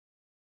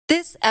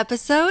This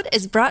episode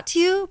is brought to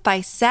you by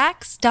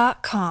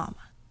Sax.com.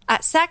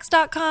 At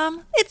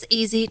Sax.com, it's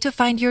easy to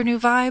find your new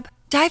vibe.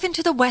 Dive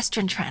into the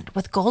Western trend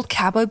with gold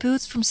cowboy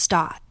boots from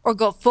Stott, or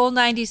go full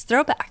 90s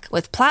throwback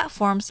with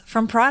platforms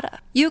from Prada.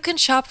 You can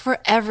shop for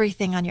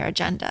everything on your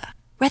agenda,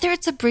 whether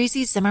it's a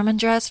breezy Zimmermann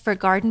dress for a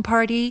garden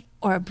party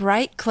or a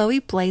bright Chloe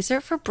blazer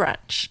for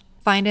brunch.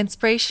 Find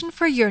inspiration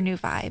for your new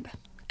vibe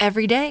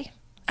every day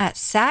at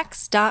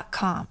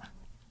Sax.com.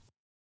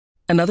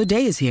 Another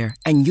day is here,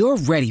 and you're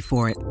ready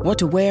for it. What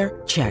to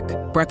wear? Check.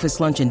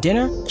 Breakfast, lunch, and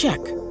dinner?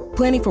 Check.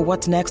 Planning for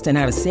what's next and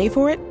how to save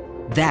for it?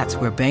 That's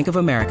where Bank of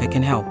America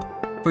can help.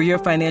 For your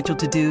financial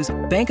to-dos,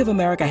 Bank of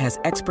America has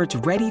experts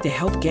ready to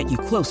help get you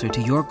closer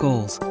to your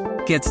goals.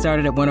 Get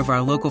started at one of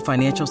our local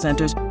financial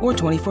centers or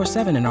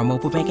 24/7 in our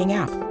mobile banking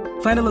app.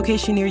 Find a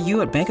location near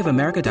you at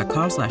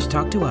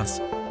bankofamerica.com/talktous.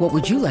 What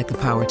would you like the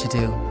power to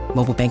do?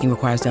 Mobile banking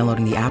requires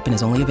downloading the app and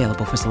is only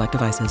available for select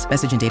devices.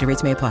 Message and data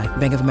rates may apply.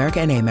 Bank of America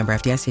N.A., member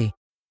FDIC.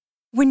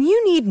 When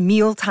you need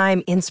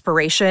mealtime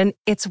inspiration,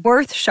 it's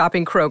worth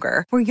shopping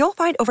Kroger, where you'll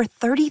find over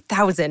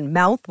 30,000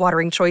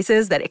 mouth-watering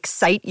choices that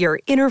excite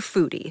your inner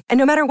foodie. And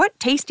no matter what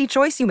tasty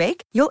choice you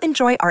make, you'll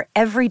enjoy our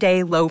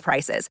everyday low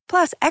prices,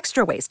 plus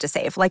extra ways to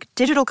save, like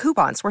digital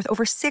coupons worth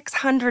over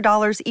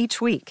 $600 each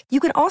week. You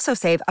can also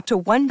save up to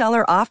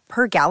 $1 off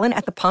per gallon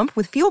at the pump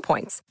with fuel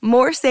points.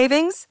 More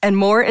savings and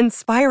more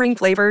inspiring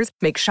flavors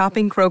make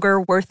shopping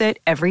Kroger worth it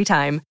every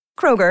time.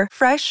 Kroger,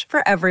 fresh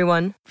for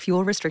everyone.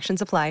 Fuel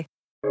restrictions apply.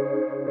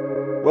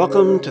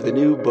 Welcome to the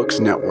New Books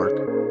Network.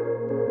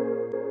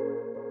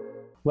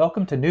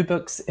 Welcome to New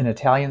Books in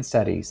Italian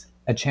Studies,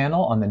 a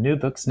channel on the New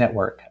Books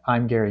Network.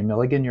 I'm Gary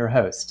Milligan, your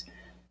host.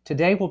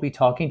 Today we'll be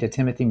talking to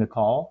Timothy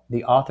McCall,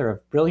 the author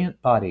of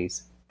Brilliant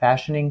Bodies,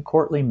 Fashioning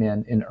Courtly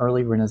Men in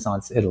Early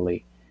Renaissance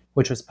Italy,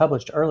 which was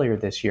published earlier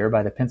this year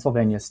by the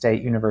Pennsylvania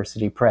State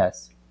University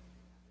Press.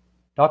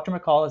 Dr.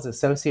 McCall is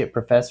Associate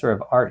Professor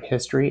of Art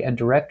History and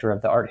Director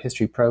of the Art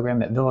History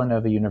program at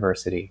Villanova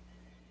University.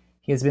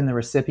 He has been the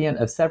recipient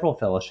of several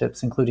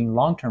fellowships, including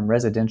long-term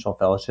residential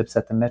fellowships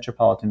at the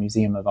Metropolitan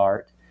Museum of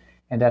Art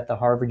and at the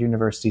Harvard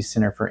University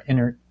Center for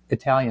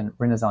Italian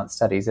Renaissance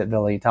Studies at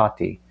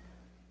Velleitati.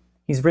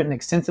 He's written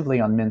extensively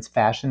on men's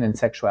fashion and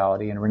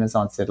sexuality in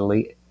Renaissance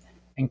Italy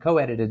and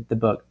co-edited the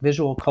book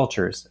Visual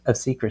Cultures of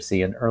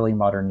Secrecy in Early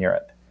Modern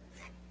Europe.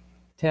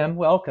 Tim,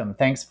 welcome.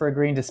 Thanks for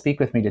agreeing to speak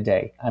with me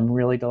today. I'm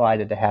really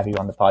delighted to have you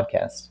on the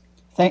podcast.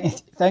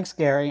 Thanks,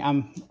 Gary.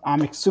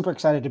 I'm super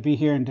excited to be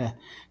here and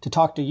to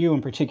talk to you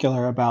in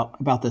particular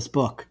about this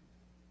book.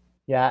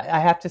 Yeah, I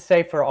have to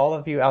say, for all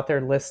of you out there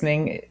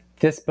listening,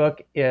 this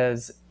book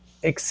is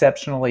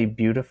exceptionally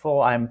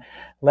beautiful. I'm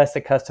less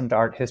accustomed to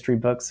art history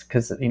books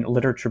because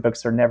literature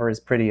books are never as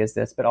pretty as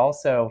this, but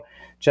also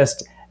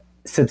just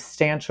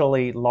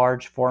substantially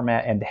large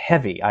format and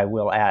heavy, I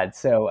will add.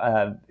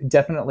 So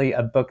definitely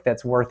a book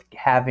that's worth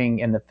having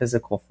in the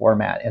physical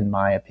format, in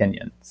my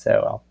opinion.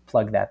 So I'll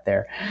plug that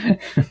there.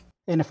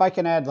 And if I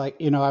can add,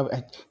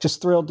 I'm just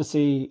thrilled to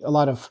see a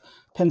lot of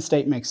Penn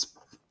State makes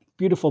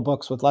beautiful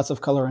books with lots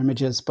of color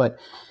images. But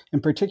in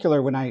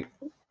particular, when I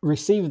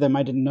received them,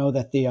 I didn't know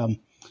that the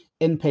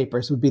end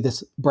papers would be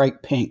this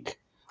bright pink.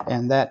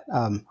 And that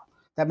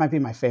might be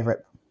my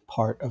favorite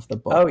part of the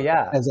book. Oh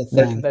yeah, as a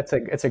thing.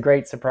 It's a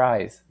great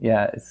surprise.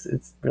 Yeah,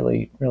 it's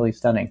really, really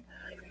stunning.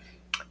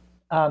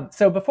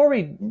 So before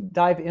we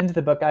dive into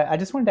the book, I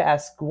just wanted to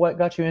ask, what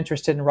got you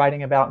interested in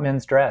writing about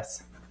men's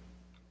dress?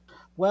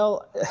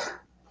 Well,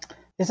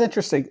 it's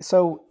interesting.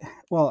 So,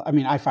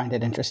 I find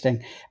it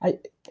interesting.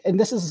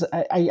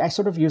 I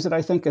sort of use it,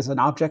 I think, as an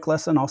object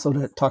lesson, also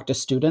to talk to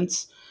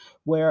students,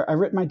 where I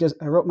wrote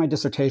my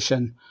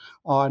dissertation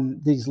on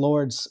these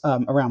lords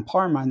around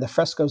Parma and the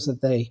frescoes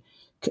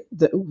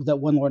that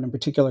one lord in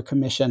particular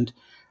commissioned,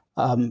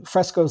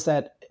 frescoes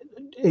that,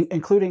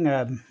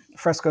 including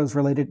frescoes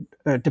related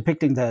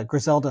depicting the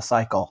Griselda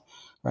cycle,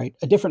 right?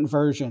 A different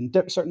version,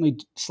 certainly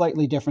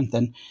slightly different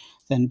than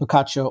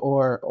Boccaccio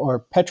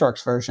or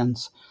Petrarch's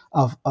versions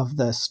of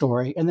the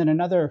story, and then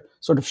another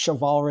sort of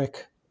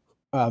chivalric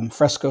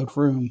frescoed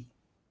room.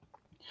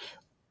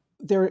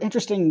 There are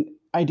interesting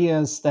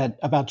ideas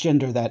about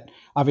gender that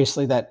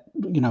obviously that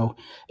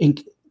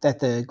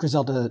the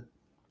Griselda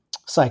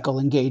cycle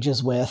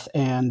engages with,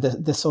 and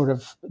this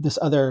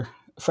other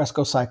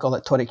fresco cycle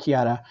at Torre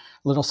Chiara,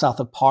 a little south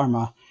of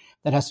Parma,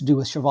 that has to do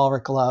with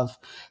chivalric love.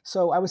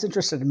 So I was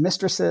interested in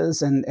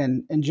mistresses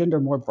and gender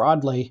more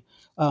broadly,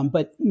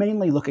 but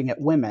mainly looking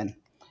at women.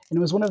 And it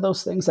was one of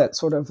those things that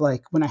sort of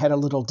like when I had a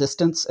little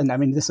distance, and I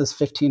mean, this is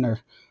 15 or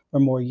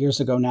more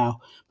years ago now,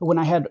 but when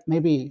I had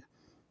maybe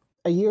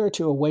a year or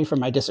two away from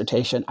my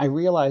dissertation, I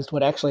realized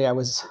what actually I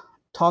was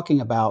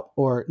talking about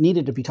or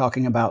needed to be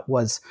talking about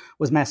was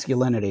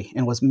masculinity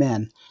and was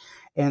men.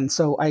 And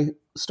so I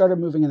started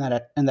moving in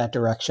that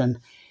direction.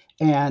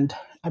 And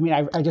I mean,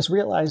 I just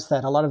realized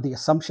that a lot of the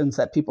assumptions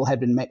that people had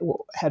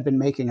been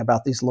making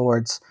about these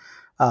lords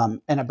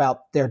and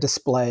about their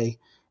display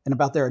and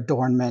about their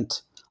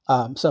adornment,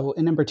 and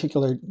in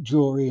particular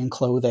jewelry and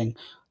clothing,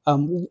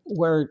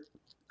 were,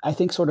 I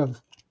think, sort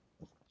of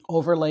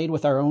overlaid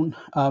with our own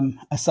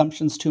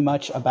assumptions too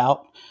much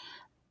about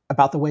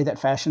the way that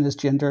fashion is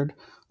gendered.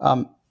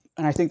 And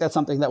I think that's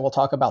something that we'll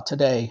talk about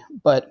today.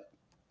 But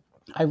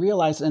I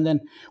realized, and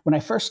then when I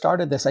first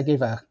started this, I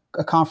gave a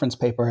conference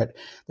paper at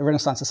the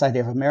Renaissance Society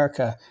of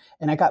America,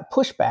 and I got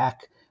pushback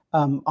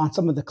on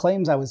some of the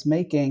claims I was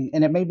making,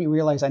 and it made me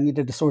realize I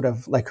needed to sort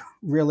of like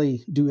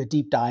really do a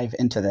deep dive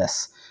into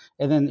this.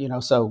 And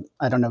then, so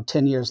I don't know,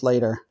 10 years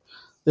later,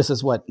 this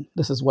is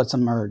what's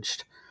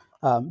emerged.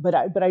 But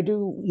I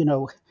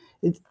do,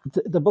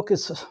 the book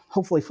is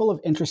hopefully full of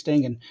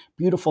interesting and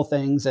beautiful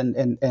things,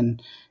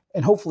 and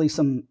hopefully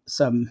some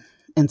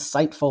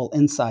insightful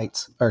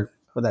insights,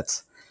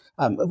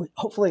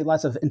 hopefully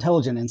lots of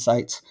intelligent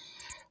insights.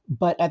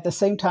 But at the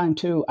same time,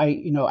 too,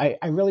 I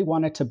really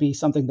want it to be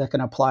something that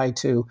can apply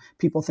to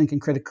people thinking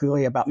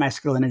critically about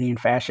masculinity and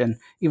fashion,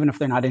 even if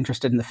they're not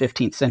interested in the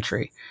 15th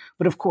century.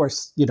 But of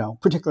course,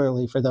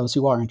 particularly for those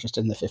who are interested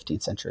in the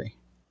 15th century.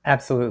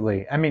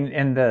 Absolutely. I mean,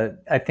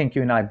 I think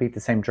you and I beat the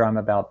same drum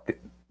about the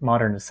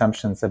modern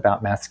assumptions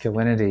about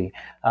masculinity,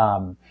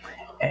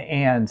 and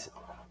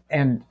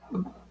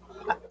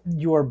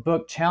your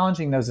book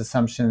challenging those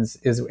assumptions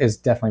is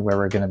definitely where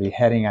we're going to be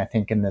heading, I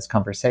think, in this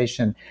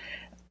conversation.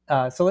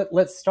 So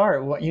let's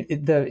start.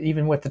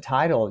 Even with the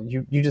title,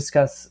 you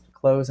discuss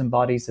clothes and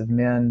bodies of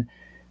men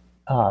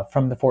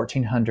from the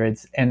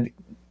 1400s, and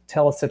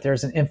tell us that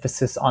there's an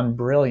emphasis on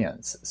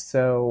brilliance.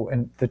 So,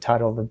 and the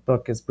title of the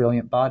book is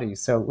Brilliant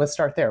Bodies. So let's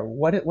start there.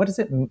 What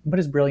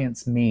does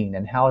brilliance mean,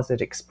 and how is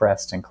it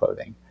expressed in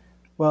clothing?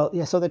 Well,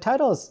 yeah. So the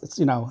title is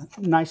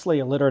nicely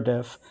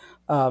alliterative.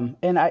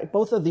 And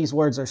both of these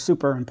words are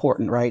super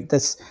important, right?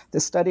 This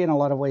study in a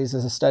lot of ways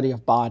is a study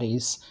of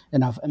bodies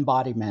and of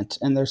embodiment.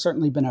 And there's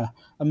certainly been a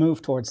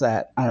move towards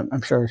that.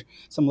 I'm sure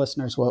some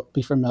listeners will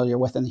be familiar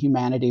with in the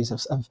humanities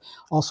of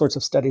all sorts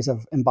of studies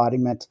of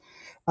embodiment.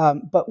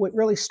 But what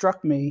really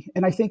struck me,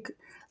 and I think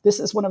this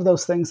is one of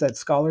those things that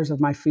scholars of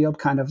my field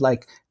kind of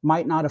like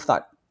might not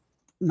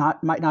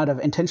have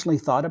intentionally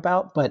thought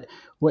about, but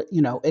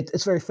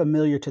it's very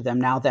familiar to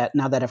them now that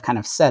I've kind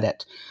of said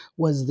it,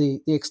 was the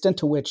extent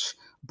to which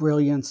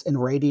brilliance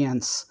and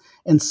radiance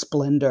and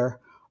splendor,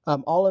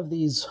 all of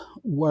these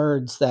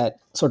words that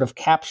sort of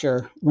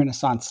capture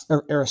Renaissance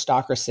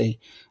aristocracy,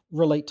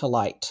 relate to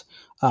light.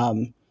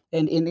 And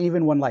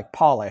even one like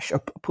polish or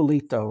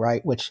pulito,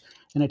 right, which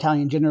in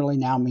Italian generally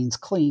now means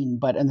clean,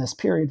 but in this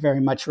period very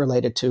much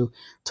related to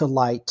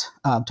light,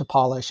 to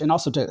polish, and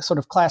also to sort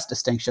of class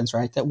distinctions,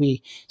 right, that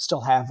we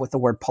still have with the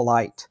word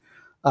polite.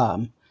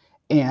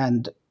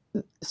 And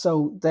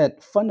so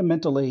that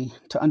fundamentally,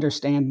 to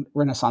understand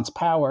Renaissance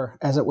power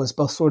as it was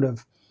both sort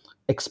of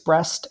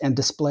expressed and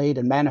displayed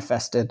and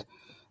manifested,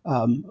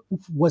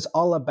 was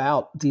all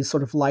about these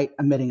sort of light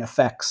emitting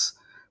effects,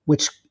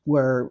 which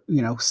were,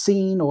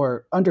 seen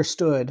or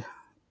understood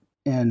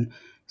in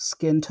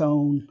skin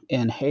tone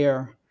and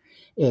hair,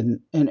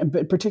 and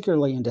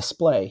particularly in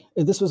display.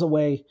 This was a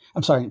way,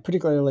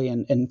 particularly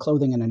in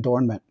clothing and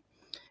adornment.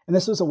 And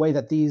this was a way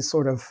that these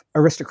sort of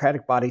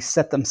aristocratic bodies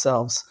set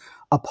themselves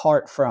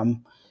apart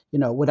from,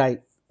 what I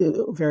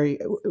very,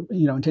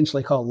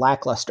 intentionally call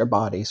lackluster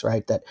bodies,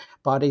 right? That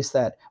bodies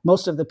that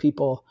most of the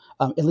people,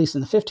 at least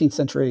in the 15th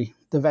century,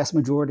 the vast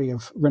majority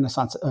of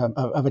Renaissance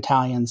of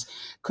Italians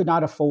could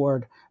not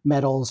afford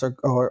metals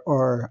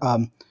or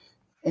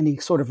any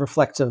sort of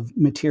reflective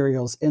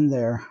materials in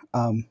their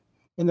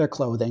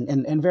clothing,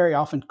 and very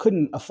often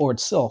couldn't afford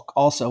silk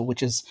also,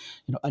 which is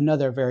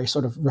another very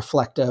sort of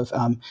reflective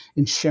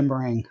and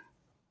shimmering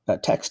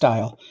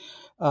textile.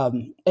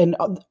 And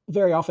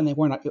very often they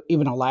weren't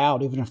even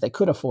allowed, even if they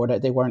could afford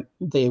it, they weren't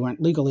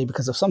legally,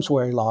 because of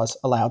sumptuary laws,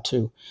 allowed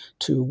to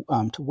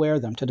wear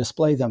them, to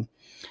display them.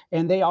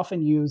 And they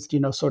often used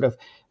sort of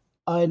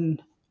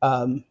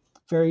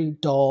very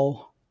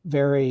dull,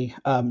 very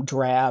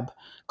drab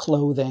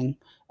clothing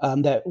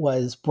that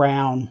was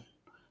brown,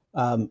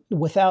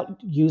 without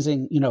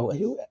using,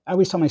 I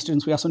always tell my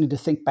students, we also need to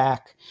think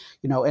back,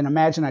 and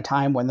imagine a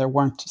time when there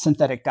weren't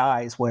synthetic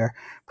dyes, where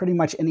pretty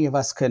much any of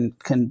us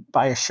can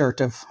buy a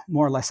shirt of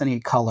more or less any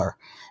color.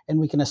 And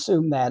we can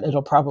assume that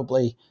it'll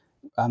probably,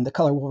 the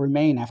color will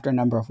remain after a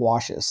number of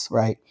washes,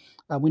 right?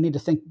 We need to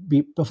think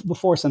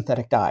before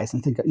synthetic dyes,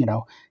 and think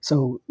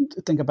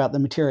about the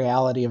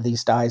materiality of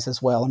these dyes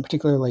as well, and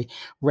particularly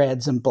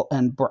reds and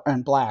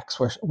blacks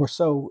were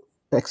so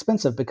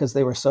expensive because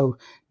they were so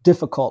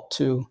difficult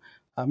to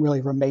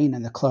really remain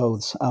in the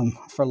clothes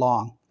for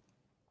long.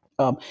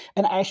 And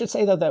I should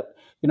say, though, that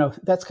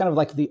that's kind of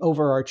like the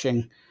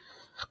overarching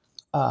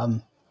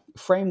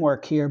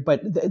framework here, but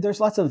there's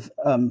lots of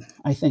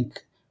I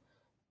think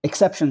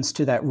exceptions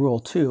to that rule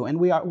too. And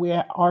we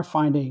are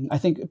finding, I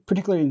think,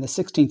 particularly in the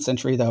 16th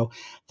century, though,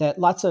 that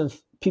lots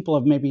of people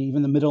of maybe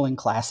even the middling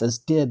classes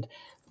did,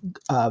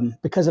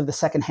 because of the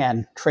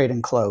secondhand trade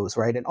in clothes,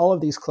 right? And all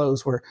of these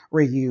clothes were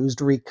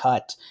reused,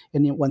 recut,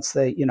 and once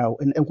they,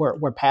 and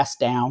were passed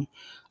down,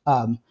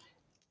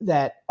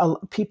 that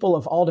people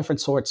of all different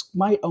sorts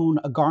might own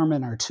a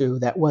garment or two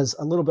that was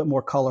a little bit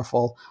more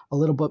colorful, a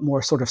little bit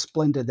more sort of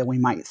splendid than we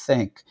might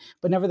think.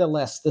 But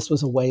nevertheless, this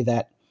was a way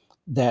that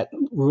that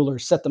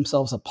rulers set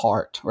themselves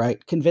apart,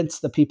 right? Convince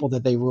the people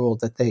that they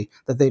ruled that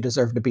they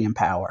deserve to be in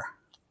power.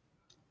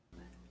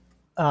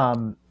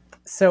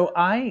 So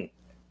I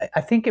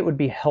think it would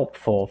be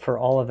helpful for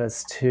all of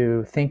us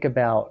to think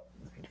about,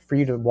 for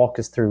you to walk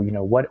us through,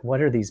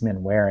 what are these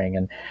men wearing?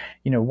 And,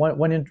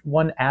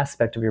 one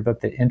aspect of your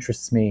book that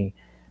interests me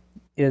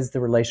is the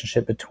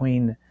relationship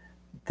between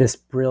this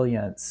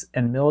brilliance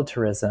and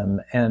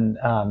militarism. And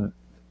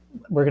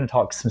we're going to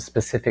talk some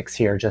specifics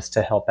here just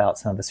to help out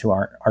some of us who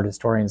aren't art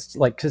historians.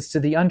 Because to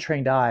the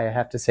untrained eye, I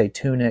have to say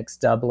tunics,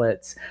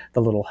 doublets,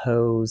 the little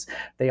hose,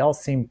 they all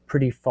seem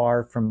pretty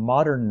far from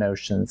modern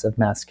notions of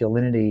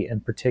masculinity,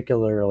 and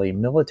particularly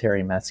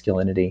military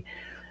masculinity.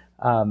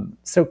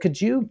 So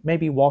could you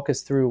maybe walk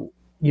us through,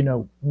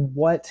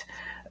 what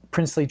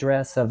princely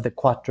dress of the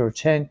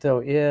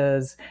Quattrocento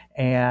is,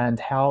 and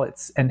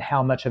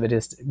how much of it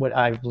is, what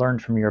I've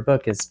learned from your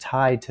book, is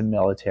tied to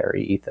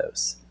military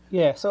ethos?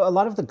 Yeah, so a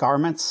lot of the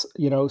garments,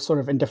 sort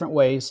of in different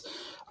ways,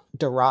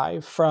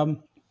 derive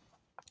from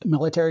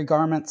military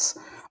garments.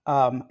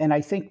 And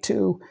I think,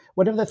 too,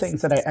 one of the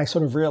things that I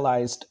sort of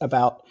realized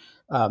about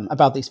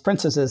these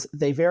princes is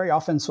they very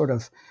often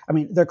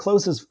their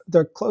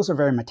clothes are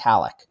very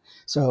metallic.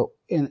 So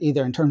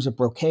either in terms of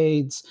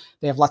brocades,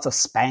 they have lots of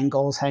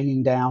spangles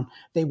hanging down.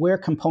 They wear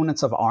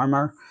components of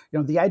armor.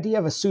 The idea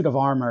of a suit of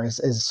armor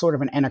is sort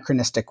of an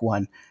anachronistic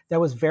one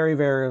that was very,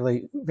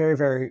 very, very,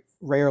 very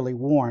rarely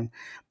worn.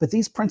 But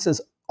these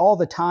princes all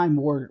the time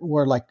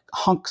were like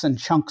hunks and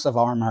chunks of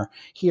armor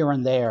here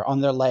and there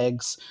on their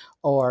legs,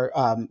 or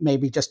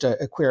maybe just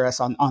a cuirass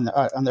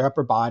on their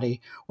upper body,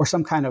 or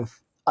some kind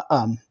of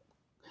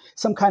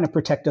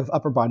protective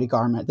upper body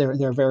garment.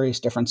 There are various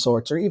different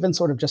sorts, or even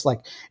sort of just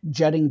like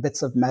jutting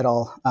bits of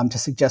metal to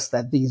suggest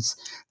that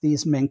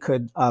these men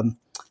could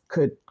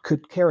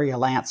carry a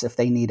lance if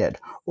they needed.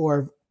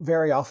 Or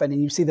very often,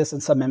 and you see this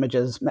in some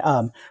images,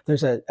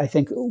 there's I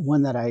think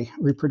one that I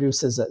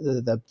reproduce is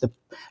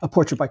a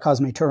portrait by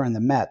Cosme Tura in the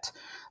Met,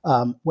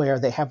 where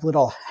they have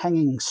little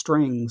hanging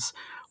strings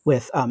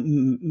with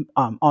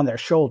on their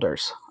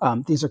shoulders.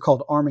 These are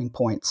called arming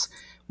points,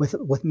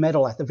 with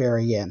metal at the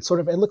very end. Sort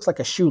of, it looks like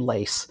a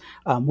shoelace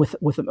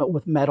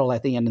with metal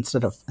at the end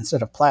instead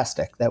of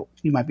plastic that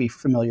you might be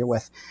familiar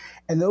with,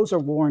 and those are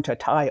worn to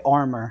tie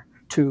armor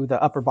to the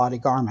upper body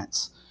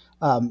garments.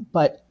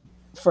 But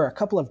for a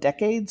couple of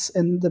decades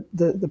in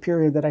the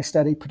period that I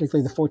studied,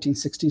 particularly the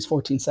 1460s,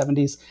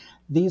 1470s,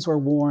 these were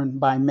worn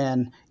by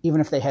men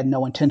even if they had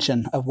no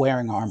intention of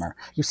wearing armor.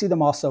 You see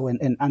them also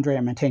in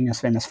Andrea Mantegna's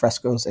famous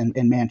frescoes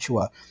in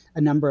Mantua.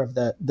 A number of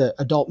the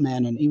adult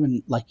men and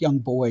even like young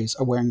boys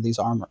are wearing these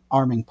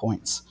arming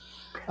points.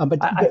 But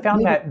I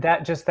found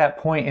that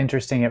point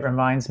interesting. It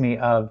reminds me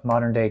of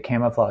modern day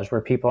camouflage,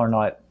 where people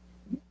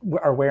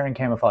are wearing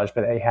camouflage,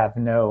 but they have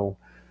no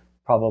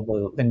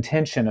probable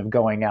intention of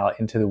going out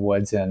into the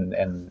woods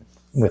and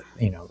with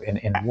in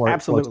war.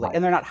 Absolutely,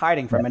 and they're not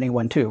hiding from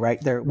anyone too, right?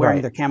 They're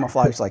wearing their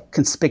camouflage like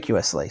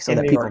conspicuously so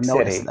that people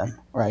notice them,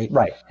 right?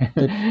 Right.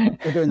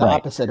 They're doing the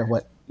opposite of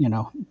what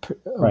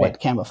what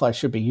camouflage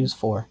should be used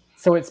for.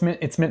 So it's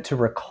meant to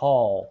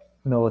recall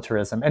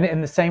militarism,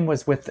 and the same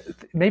was with,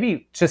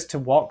 maybe just to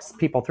walk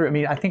people through. I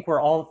mean, I think we're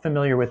all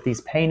familiar with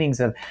these paintings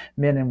of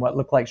men in what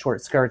look like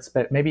short skirts,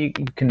 but maybe you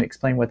can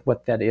explain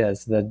what that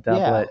is, the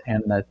doublet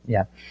and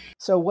the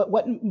So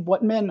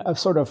what men of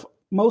sort of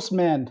most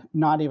men,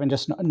 not even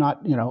just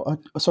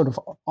sort of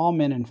all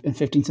men in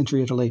 15th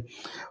century Italy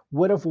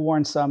would have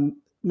worn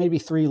maybe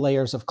 3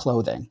 layers of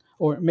clothing,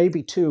 or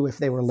maybe 2 if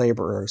they were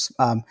laborers,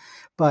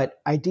 but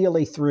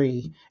ideally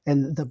 3.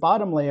 And the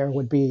bottom layer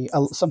would be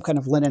some kind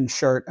of linen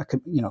shirt,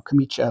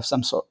 camicia of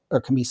some sort, or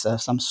camisa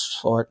of some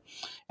sort,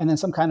 and then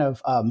some kind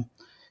of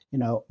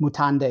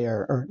mutande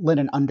or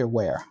linen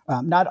underwear.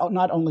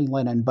 Not only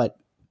linen, but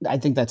I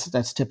think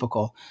that's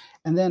typical.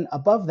 And then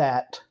above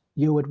that,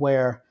 you would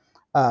wear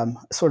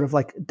sort of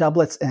like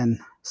doublets and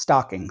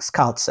stockings,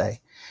 calze,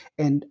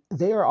 and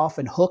they are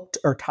often hooked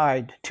or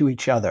tied to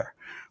each other,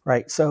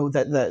 right? So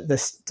that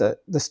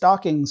the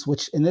stockings,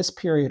 which in this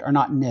period are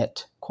not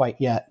knit quite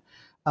yet,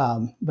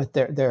 but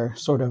they're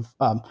sort of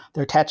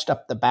they're attached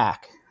up the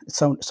back,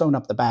 sewn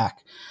up the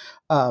back,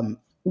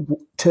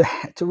 to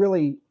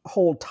really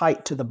hold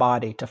tight to the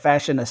body, to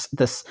fashion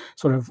this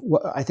sort of,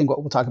 I think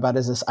what we'll talk about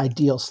is this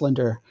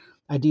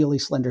ideally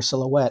slender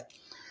silhouette.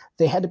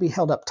 They had to be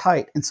held up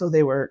tight, and so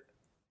they were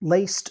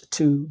laced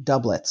to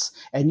doublets.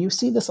 And you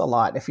see this a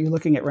lot if you're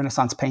looking at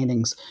Renaissance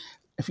paintings.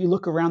 If you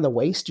look around the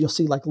waist, you'll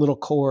see like little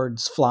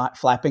cords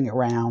flapping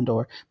around,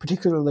 or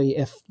particularly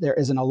if there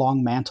isn't a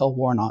long mantle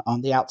worn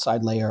on the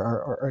outside layer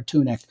or a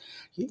tunic,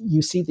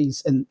 you see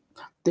these, and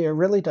they're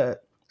really to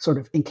sort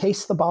of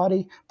encase the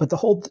body, but to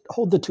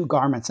hold the 2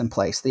 garments in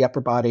place, the upper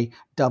body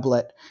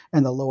doublet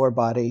and the lower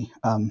body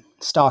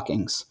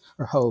stockings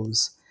or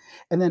hose.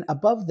 And then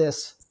above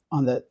this,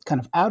 on the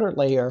kind of outer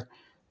layer,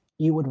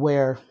 you would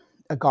wear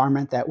a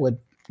garment that would,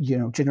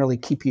 generally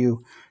keep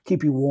you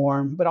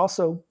warm, but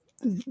also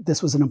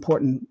this was an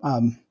important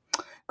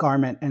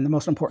garment, and the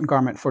most important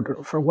garment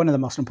for one of the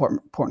most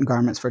important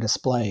garments for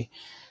display.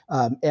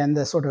 And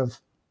the sort of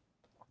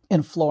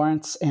in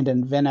Florence and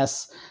in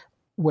Venice,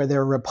 where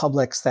there are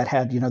republics that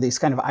had, these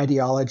kind of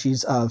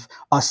ideologies of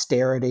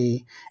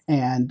austerity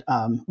and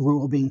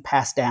rule being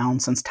passed down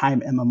since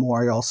time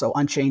immemorial, so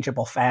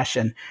unchangeable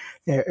fashion,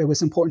 it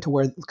was important to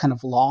wear kind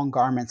of long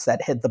garments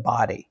that hid the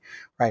body,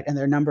 right? And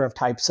there are a number of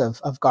types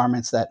of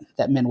garments that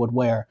men would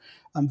wear.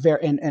 And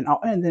then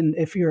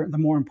the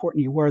more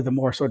important you were, the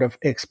more sort of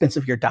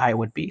expensive your dye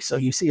would be. So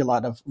you see a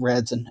lot of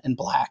reds and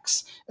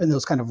blacks in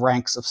those kind of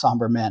ranks of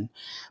somber men.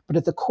 But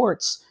at the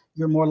courts,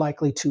 you're more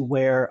likely to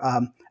wear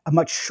a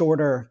much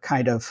shorter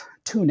kind of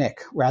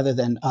tunic rather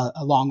than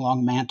a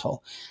long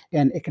mantle.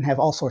 And it can have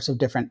all sorts of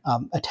different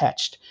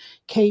attached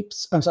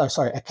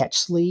attached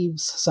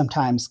sleeves,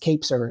 sometimes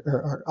capes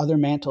or other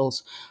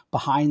mantles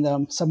behind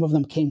them. Some of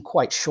them came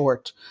quite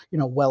short,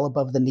 well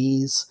above the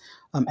knees,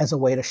 as a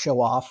way to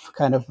show off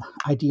kind of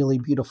ideally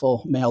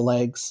beautiful male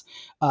legs.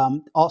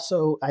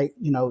 Also,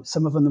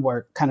 some of them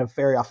were kind of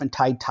very often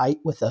tied tight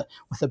with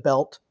a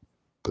belt.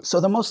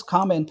 So the most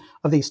common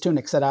of these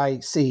tunics that I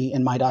see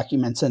in my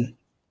documents and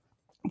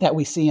that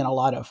we see in a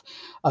lot of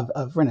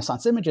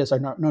Renaissance images are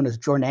known as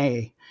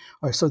giornee.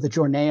 So the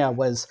giornea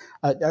was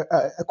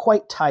a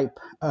quite tight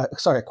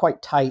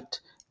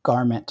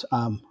garment,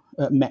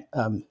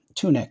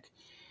 tunic,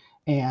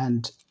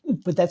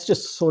 but that's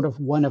just sort of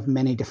one of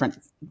many different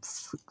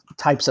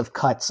types of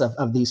cuts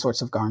of these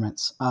sorts of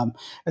garments. And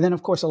then,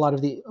 of course,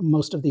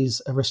 most of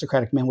these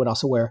aristocratic men would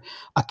also wear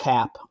a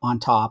cap on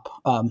top.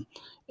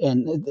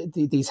 And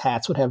these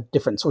hats would have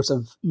different sorts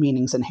of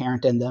meanings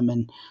inherent in them.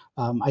 And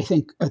I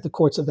think at the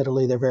courts of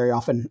Italy, they're very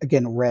often,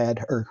 again,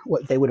 red or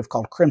what they would have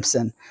called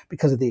crimson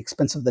because of the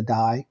expense of the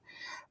dye.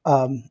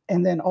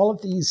 And then all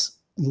of these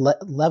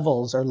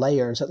levels or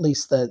layers, at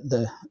least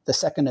the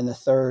second and the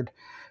third,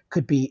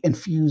 could be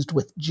infused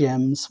with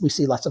gems. We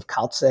see lots of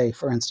calze,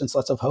 for instance,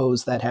 lots of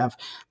hose that have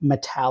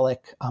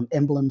metallic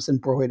emblems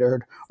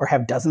embroidered or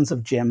have dozens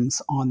of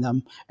gems on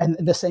them. And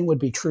the same would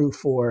be true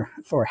for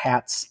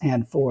hats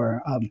and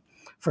for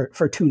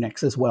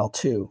tunics as well,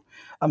 too.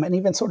 And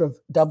even sort of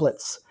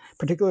doublets,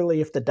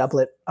 particularly if the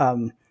doublet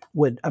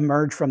would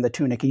emerge from the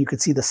tunic and you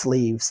could see the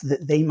sleeves,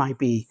 they might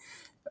be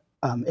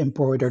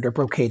embroidered or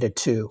brocaded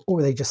too,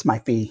 or they just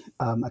might be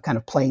a kind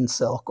of plain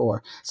silk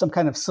or some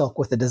kind of silk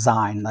with a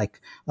design like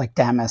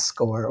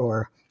damask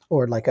or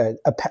like a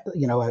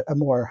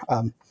more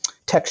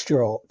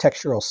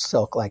textural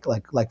silk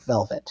like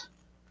velvet.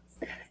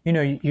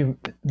 You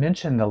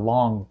mentioned the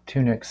long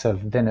tunics of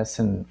Venice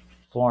and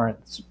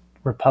Florence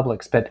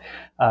republics, but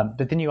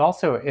then you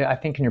also, I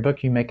think in your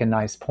book, you make a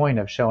nice point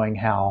of showing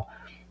how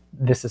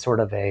this is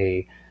sort of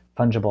a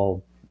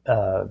fungible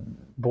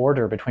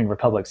border between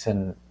republics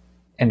and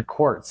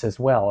courts as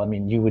well. I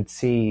mean, you would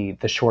see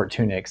the short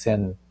tunics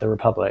in the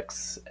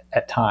republics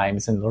at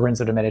times, and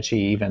Lorenzo de' Medici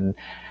even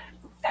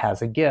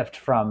has a gift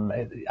from,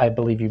 I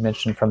believe you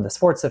mentioned, from the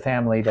Sforza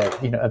family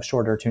that, of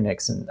shorter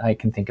tunics, and I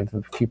can think of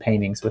a few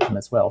paintings with them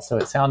as well. So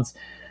it sounds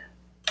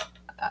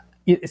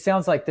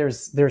like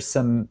there's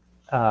some,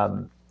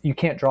 you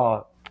can't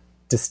draw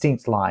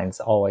distinct lines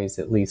always,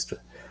 at least,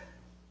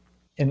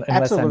 unless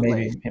Absolutely. I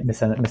maybe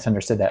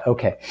misunderstood that.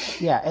 Okay.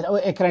 Yeah,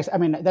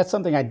 and that's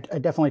something I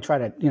definitely try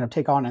to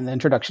take on in the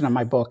introduction of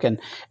my book, and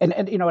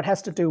it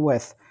has to do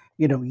with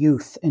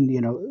youth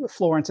and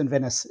Florence and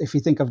Venice. If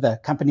you think of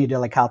the Compagnia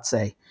delle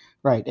Calze,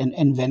 right,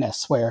 in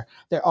Venice, where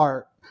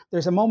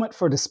there's a moment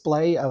for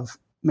display of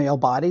male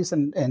bodies,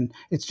 and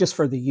it's just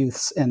for the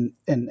youths in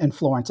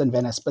Florence and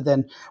Venice. But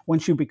then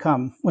once you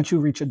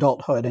reach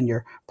adulthood and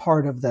you're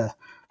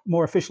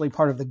more officially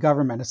part of the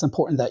government, it's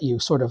important that you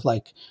sort of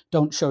like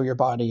don't show your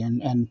body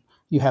and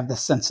you have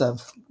this sense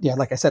of,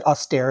 like I said,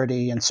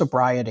 austerity and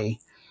sobriety,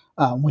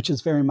 which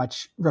is very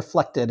much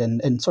reflected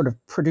and sort of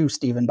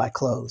produced even by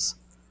clothes.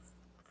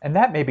 And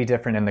that may be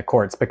different in the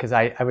courts, because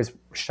I was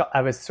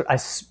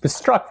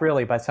struck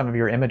really by some of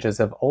your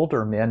images of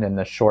older men in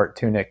the short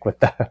tunic with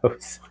the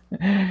hose.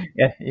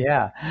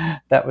 yeah,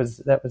 that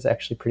was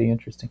actually pretty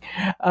interesting.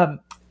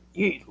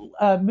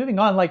 Moving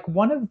on, like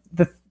one of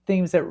the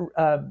themes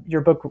that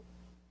your book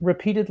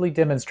repeatedly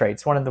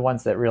demonstrates, one of the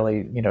ones that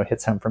really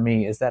hits home for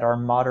me, is that our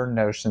modern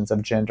notions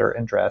of gender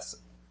and dress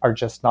are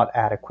just not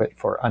adequate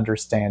for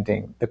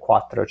understanding the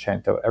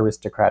Quattrocento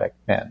aristocratic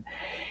men.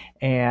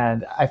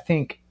 And I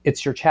think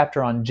it's your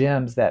chapter on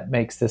gems that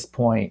makes this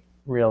point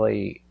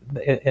really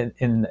in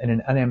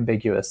an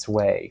unambiguous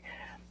way.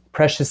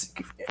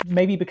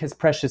 Maybe because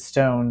precious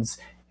stones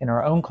in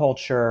our own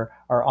culture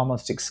are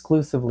almost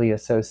exclusively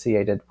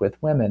associated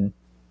with women.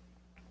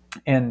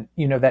 And,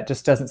 that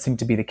just doesn't seem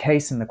to be the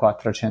case in the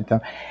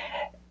Quattrocento,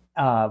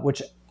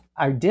 which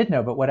I did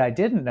know. But what I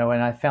didn't know,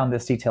 and I found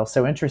this detail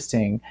so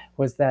interesting,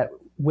 was that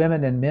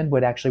women and men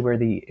would actually wear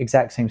the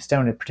exact same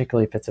stone,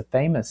 particularly if it's a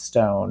famous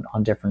stone,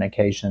 on different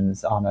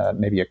occasions, on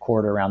maybe a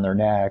cord around their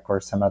neck or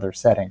some other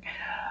setting.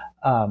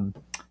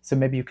 So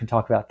maybe you can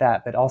talk about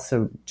that, but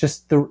also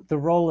just the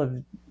role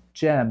of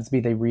gems, be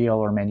they real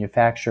or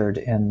manufactured,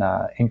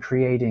 in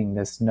creating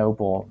this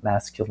noble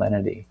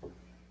masculinity.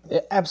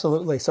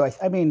 Absolutely. So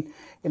I mean,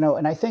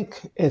 and I think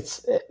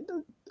it's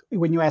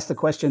when you ask the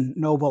question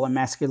noble and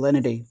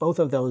masculinity, both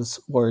of those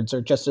words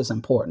are just as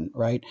important,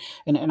 right?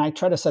 And I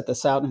try to set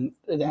this out in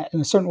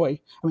a certain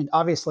way. I mean,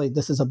 obviously,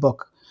 this is a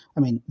book. I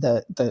mean,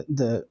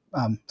 the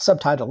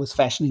subtitle is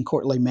Fashioning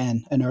Courtly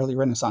Men in Early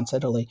Renaissance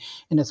Italy,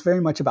 and it's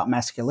very much about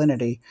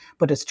masculinity,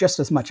 but it's just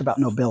as much about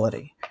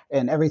nobility.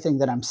 And everything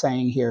that I'm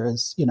saying here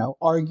is,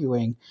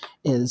 arguing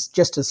is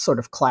just as sort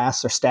of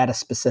class or status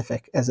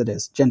specific as it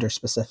is gender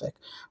specific,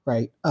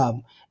 right?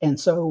 And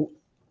so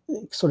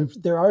sort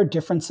of there are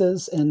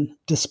differences in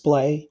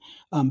display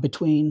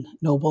between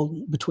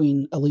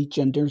elite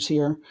genders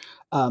here,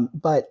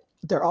 but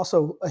there are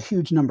also a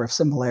huge number of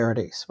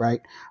similarities,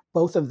 right?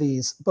 Both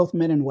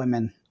men and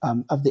women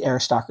of the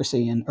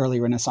aristocracy in early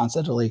Renaissance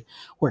Italy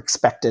were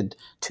expected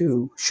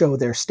to show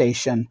their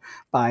station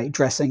by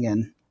dressing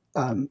in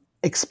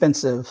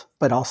expensive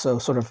but also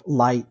sort of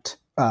light,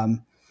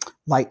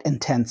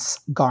 intense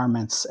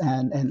garments,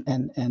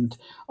 and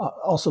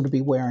also to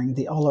be wearing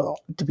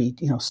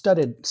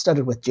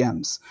studded with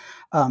gems.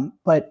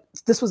 But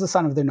this was a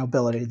sign of their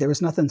nobility. There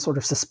was nothing sort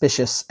of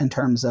suspicious in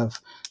terms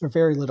of, or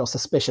very little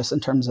suspicious in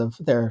terms of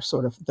their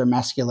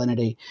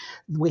masculinity.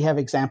 We have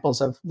examples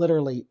of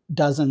literally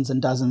dozens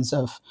and dozens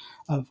of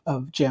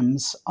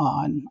gems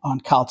on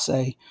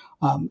calce.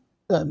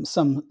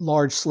 Some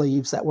large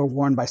sleeves that were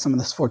worn by some of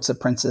the Sforza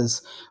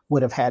princes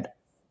would have had,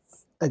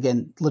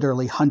 again,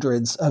 literally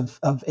hundreds of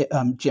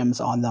gems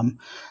on them.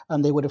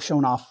 They would have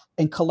shown off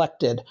and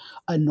collected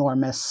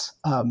enormous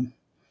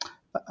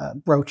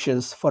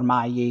brooches,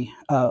 formagli,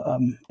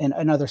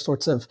 and other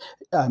sorts of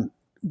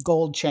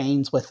gold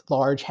chains with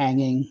large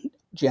hanging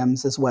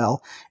gems as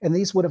well. And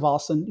these would have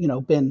also,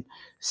 been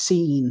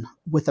seen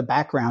with the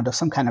background of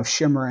some kind of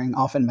shimmering,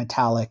 often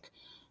metallic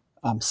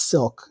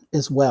silk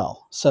as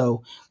well.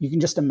 So you can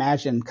just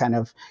imagine kind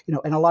of,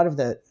 and a lot of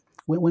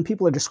when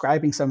people are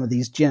describing some of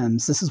these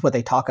gems, this is what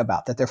they talk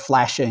about, that they're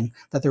flashing,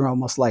 that they're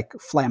almost like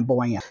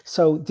flamboyant.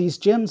 So these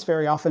gems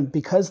very often,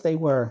 because they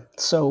were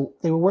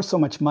worth so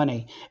much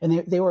money,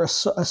 and they were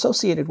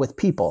associated with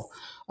people.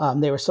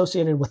 They were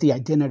associated with the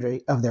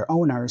identity of their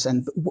owners,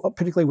 and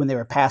particularly when they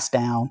were passed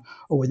down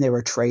or when they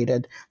were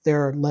traded.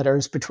 There are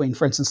letters between,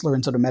 for instance,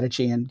 Lorenzo de'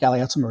 Medici and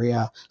Galeazzo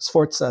Maria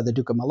Sforza, the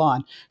Duke of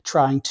Milan,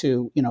 trying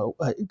to,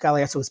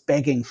 Galeazzo is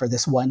begging for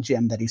this one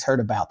gem that he's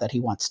heard about, that he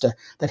wants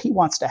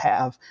to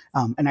have,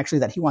 and actually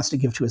that he wants to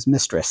give to his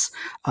mistress,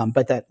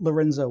 but that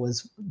Lorenzo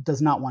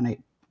does not want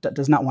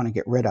to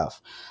get rid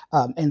of.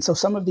 And so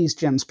some of these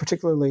gems,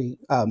 particularly,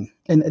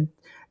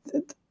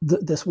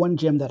 this one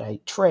gem that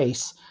I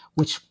trace,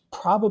 which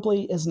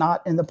probably is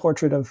not in the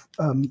portrait of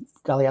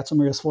Galeazzo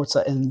Maria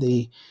Sforza in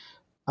the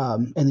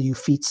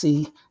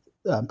Uffizi,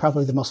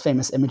 probably the most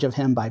famous image of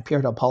him by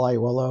Pier del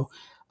Pollaiuolo.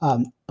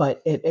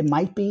 But it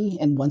might be,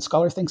 and one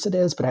scholar thinks it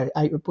is, but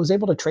I was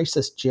able to trace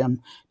this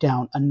gem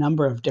down to a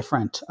number of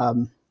different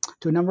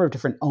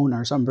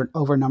owners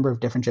over a number of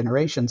different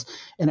generations,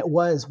 and it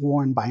was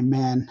worn by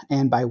men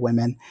and by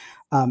women,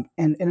 and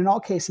in all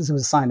cases it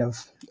was a sign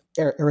of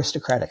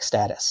aristocratic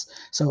status.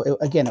 So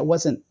it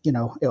wasn't,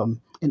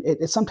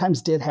 it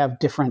sometimes did have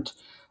different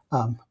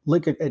a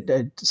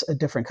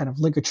different kind of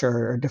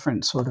ligature or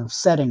different sort of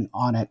setting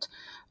on it,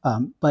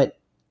 but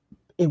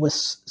it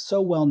was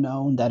so well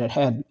known that it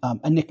had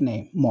a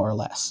nickname, more or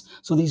less.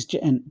 So these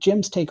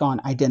gems take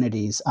on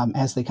identities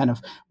as they kind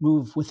of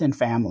move within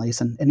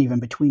families and even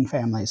between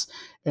families.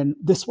 And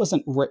this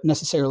wasn't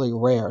necessarily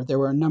rare. There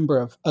were a number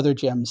of other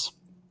gems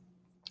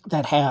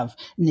that have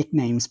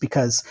nicknames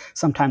because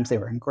sometimes they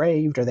were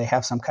engraved or they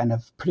have some kind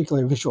of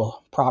particular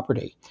visual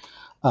property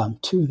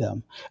to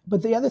them.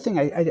 But the other thing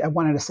I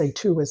wanted to say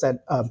too is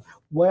that,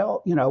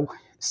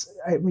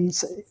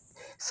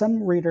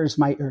 some readers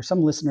or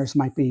some listeners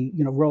might be,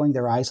 rolling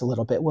their eyes a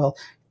little bit. Well,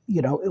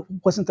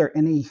 wasn't there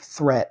any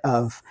threat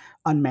of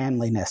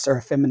unmanliness or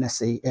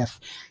effeminacy if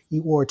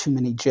you wore too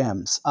many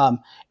gems?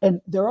 And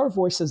there are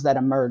voices that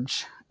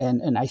emerge,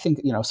 and I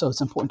think, so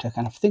it's important to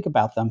kind of think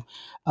about them.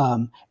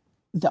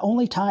 The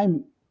only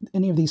time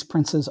any of these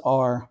princes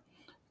are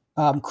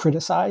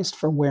criticized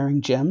for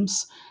wearing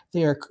gems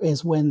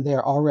is when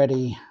they're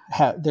already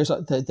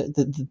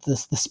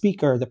the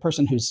speaker, the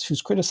person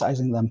who's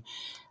criticizing them,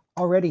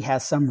 already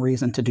has some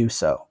reason to do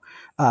so.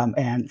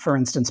 And for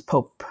instance,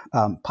 Pope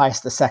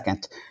Pius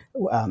II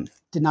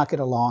did not get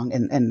along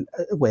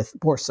with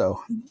Borso,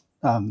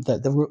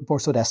 the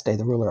Borso d'Este,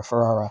 the ruler of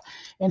Ferrara,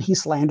 and he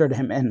slandered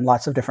him in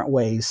lots of different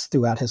ways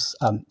throughout his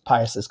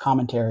Pius's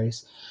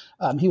commentaries.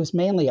 He was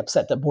mainly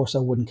upset that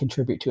Borso wouldn't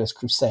contribute to his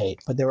crusade,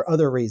 but there were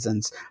other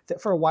reasons.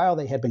 That for a while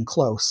they had been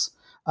close,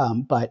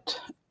 but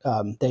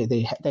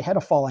they had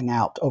a falling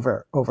out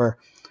over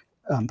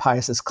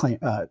Pius's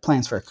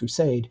plans for a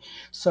crusade.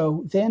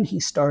 So then he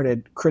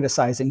started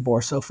criticizing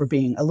Borso for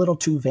being a little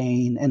too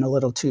vain and a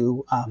little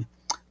too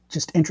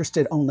just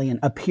interested only in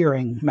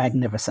appearing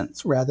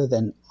magnificent rather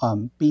than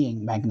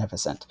being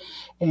magnificent.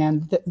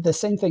 And the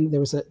same thing,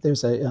 there's a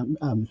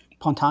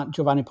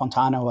Giovanni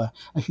Pontano,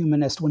 a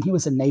humanist. When he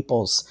was in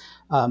Naples,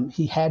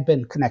 he had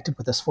been connected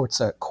with the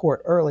Sforza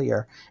court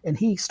earlier, and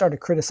he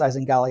started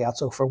criticizing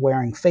Galeazzo for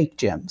wearing fake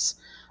gems.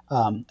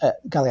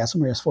 Galeazzo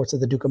Maria Sforza,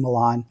 the Duke of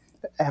Milan,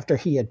 after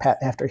he had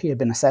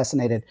been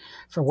assassinated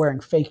for wearing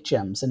fake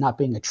gems and not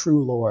being a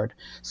true lord.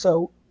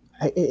 So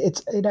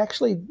it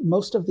actually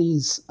most of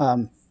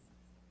the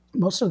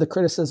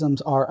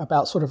criticisms are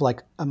about sort of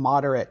like a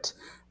moderate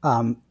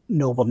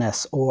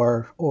nobleness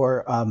or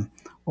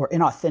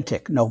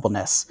inauthentic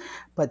nobleness,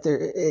 but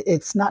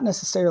it's not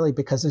necessarily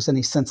because there's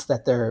any sense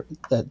that their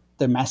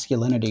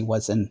masculinity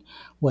was in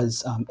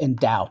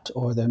doubt,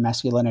 or their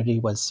masculinity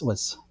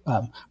was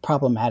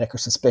problematic or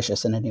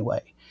suspicious in any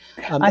way.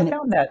 I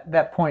found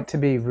that point to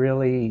be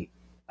really,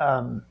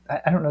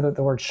 I don't know that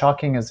the word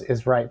shocking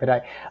is right, but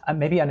I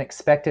maybe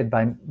unexpected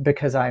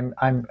because I'm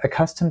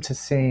accustomed to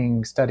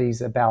seeing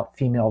studies about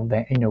female,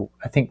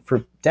 I think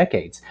for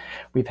decades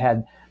we've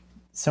had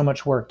so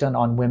much work done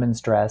on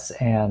women's dress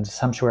and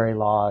sumptuary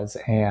laws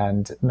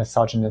and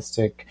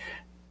misogynistic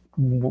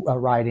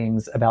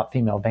writings about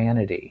female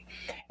vanity.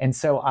 And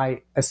so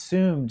I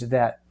assumed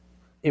that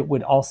it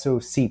would also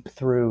seep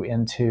through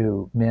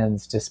into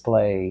men's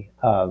display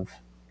of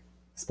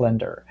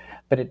splendor,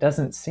 but it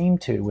doesn't seem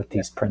to with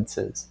these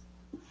princes.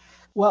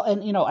 Well,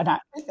 and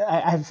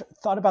I've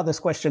thought about this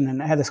question,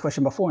 and I had this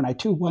question before, and I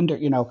too wonder,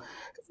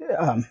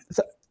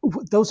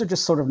 those are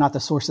just sort of not the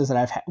sources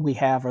that we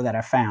have or that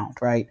I've found,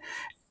 right?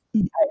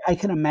 I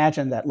can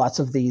imagine that lots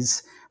of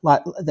these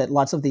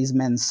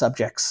men's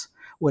subjects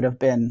would have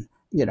been,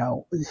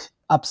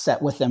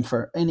 upset with them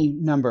for any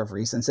number of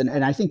reasons,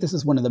 and I think this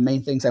is one of the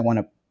main things I want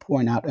to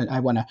point out, and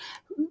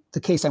the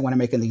case I want to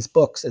make in these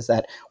books is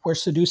that we're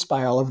seduced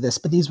by all of this,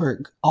 but these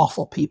were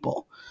awful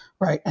people,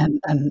 right?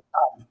 And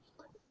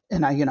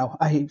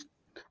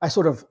I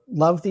sort of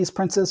love these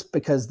princes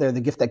because they're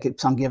the gift that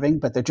keeps on giving,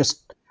 but they're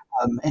just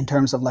in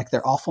terms of like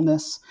their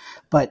awfulness,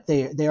 but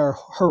they are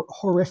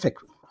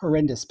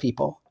horrendous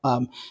people,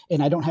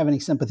 and I don't have any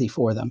sympathy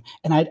for them.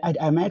 And I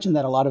imagine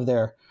that a lot of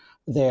their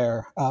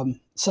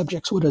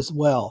subjects would as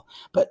well,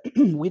 but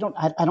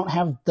I don't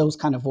have those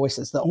kind of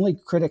voices. The only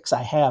critics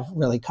I have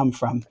really come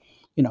from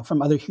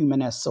other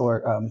humanists,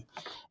 or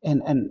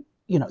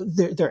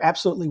there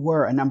absolutely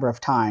were a number of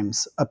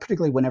times,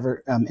 particularly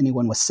whenever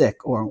anyone was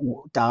sick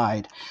or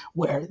died,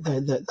 where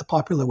the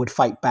popular would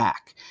fight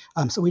back.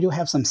 So we do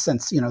have some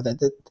sense,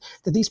 that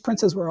these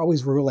princes were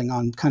always ruling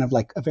on kind of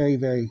like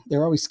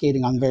they're always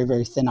skating on very,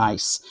 very thin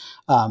ice.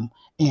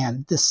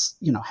 And this,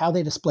 how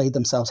they displayed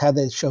themselves, how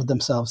they showed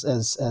themselves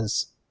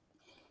as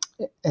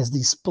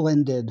these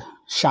splendid,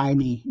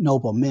 shiny,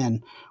 noble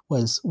men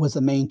was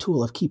the main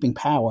tool of keeping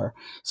power.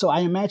 So I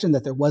imagine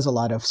that there was a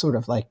lot of sort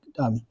of like,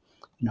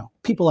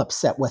 people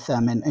upset with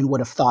them and would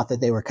have thought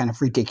that they were kind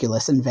of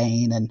ridiculous and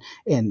vain.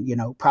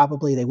 And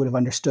probably they would have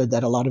understood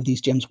that a lot of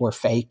these gems were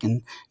fake,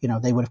 and,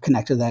 they would have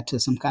connected that to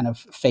some kind of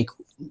fake,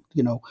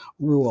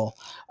 rule.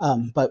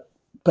 But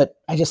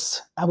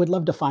I would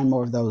love to find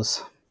more of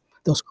those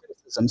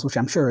criticisms, which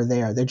I'm sure are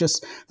there.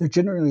 They're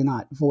generally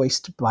not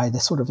voiced by the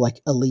sort of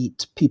like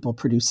elite people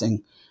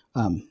producing,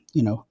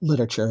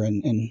 literature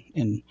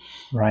and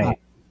right.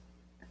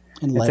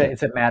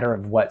 It's a matter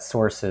of what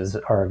sources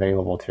are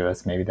available to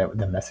us, maybe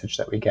the message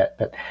that we get.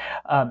 But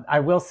I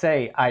will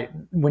say,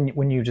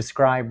 when you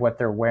describe what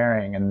they're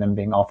wearing and them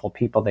being awful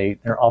people,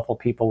 they're awful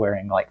people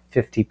wearing like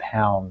 50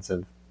 pounds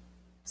of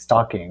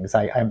stockings.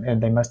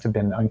 And they must have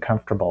been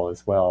uncomfortable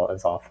as well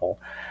as awful.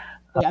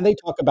 Yeah, and they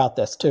talk about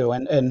this too.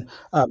 And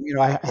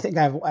I think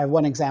I have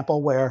one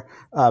example where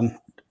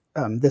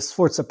this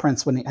Sforza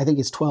prince, when I think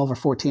he's 12 or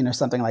 14 or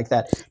something like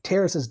that,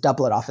 tears his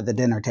doublet off at the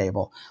dinner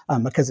table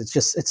because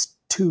it's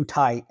too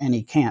tight and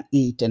he can't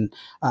eat. And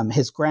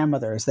his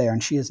grandmother is there,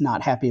 and she is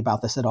not happy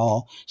about this at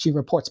all. She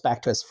reports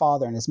back to his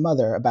father and his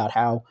mother about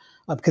how,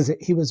 because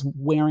he was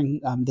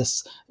wearing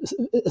this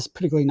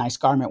particularly nice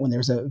garment when there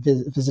was a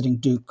visiting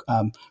duke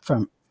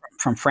from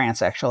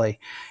France, actually.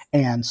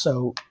 And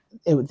so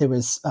there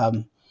was...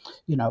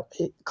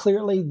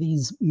 clearly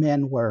these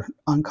men were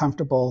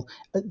uncomfortable.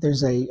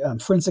 There's a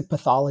forensic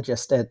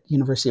pathologist at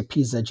University of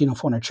Pisa, Gino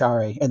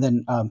Fornaciari, and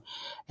then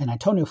and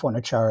Antonio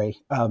Fornaciari,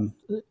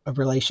 a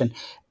relation,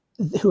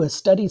 who has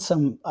studied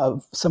some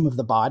of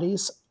the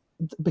bodies,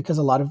 because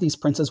a lot of these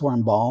princes were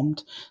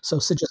embalmed. So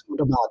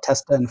Sigismondo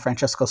Malatesta and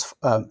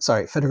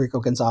Federico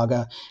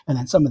Gonzaga, and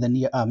then some of the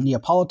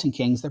Neapolitan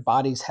kings, their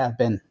bodies have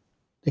been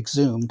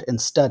exhumed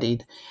and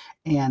studied.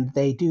 And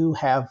they do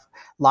have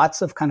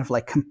lots of kind of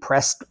like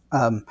compressed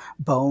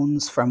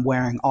bones from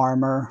wearing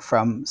armor,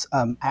 from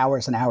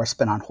hours and hours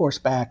spent on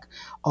horseback,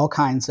 all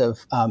kinds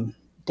of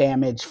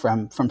damage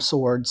from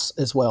swords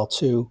as well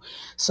too.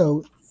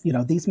 So,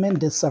 these men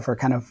did suffer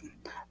kind of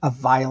a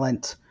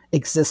violent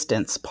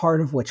existence,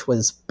 part of which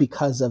was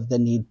because of the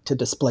need to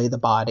display the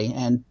body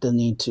and the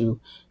need to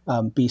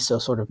be so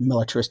sort of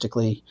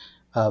militaristically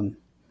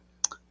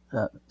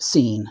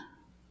seen.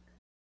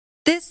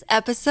 This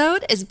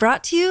episode is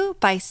brought to you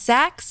by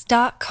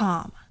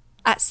Saks.com.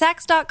 At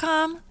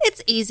Saks.com,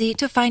 it's easy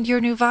to find your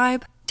new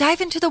vibe.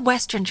 Dive into the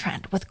Western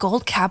trend with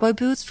gold cowboy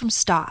boots from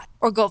Stott,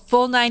 or go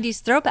full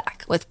 90s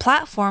throwback with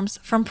platforms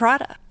from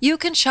Prada. You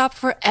can shop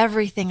for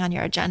everything on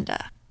your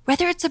agenda,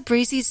 Whether it's a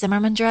breezy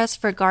Zimmermann dress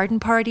for a garden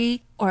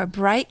party or a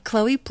bright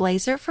Chloe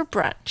blazer for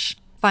brunch,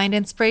 find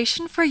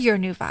inspiration for your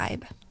new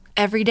vibe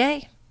every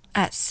day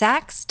at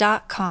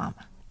Saks.com.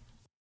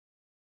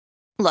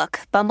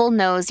 Look, Bumble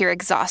knows you're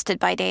exhausted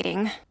by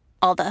dating.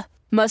 All the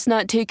must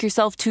not take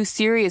yourself too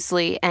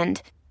seriously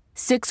and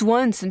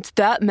 6'1" since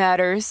that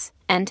matters.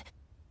 And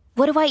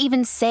what do I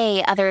even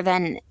say other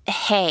than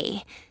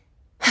hey?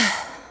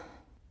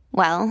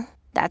 Well,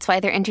 that's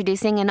why they're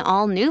introducing an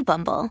all-new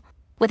Bumble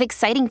with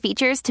exciting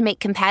features to make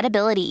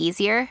compatibility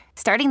easier,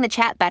 starting the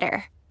chat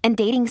better, and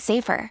dating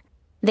safer.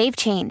 They've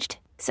changed,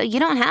 so you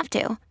don't have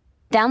to.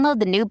 Download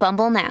the new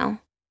Bumble now.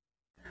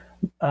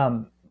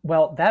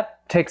 Well,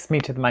 that takes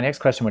me to my next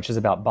question, which is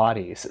about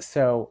bodies.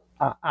 So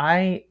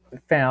I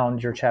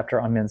found your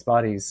chapter on men's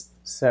bodies,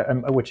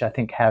 which I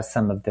think has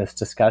some of this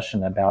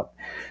discussion about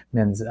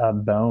men's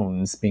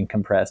bones being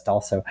compressed,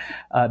 also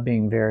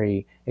being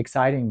very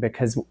exciting,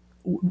 because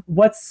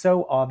what's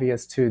so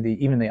obvious to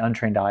even the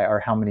untrained eye are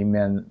how many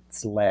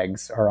men's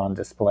legs are on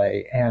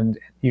display. And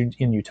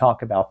you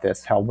talk about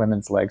this, how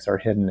women's legs are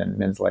hidden and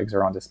men's legs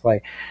are on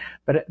display.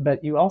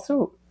 But you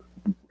also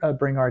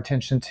bring our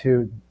attention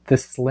to the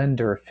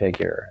slender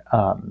figure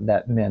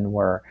that men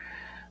were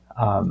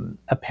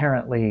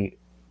apparently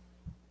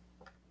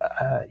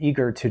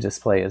eager to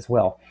display as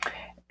well.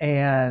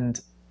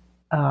 And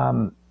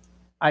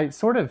I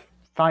sort of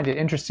find it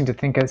interesting to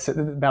think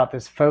about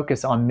this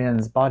focus on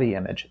men's body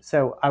image.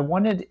 So I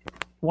wanted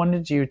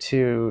you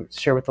to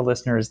share with the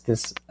listeners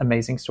this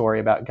amazing story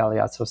about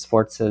Galeazzo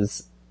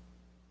Sforza's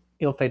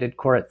ill-fated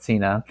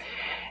Corazzina,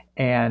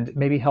 and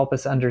maybe help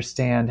us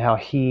understand how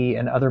he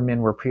and other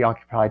men were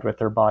preoccupied with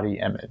their body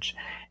image,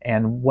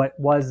 and what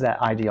was that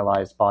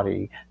idealized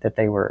body that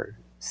they were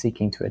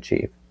seeking to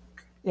achieve.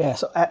 Yeah,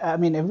 so I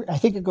mean, I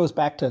think it goes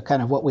back to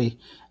kind of what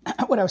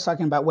I was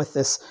talking about with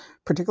this,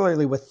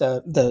 particularly with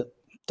the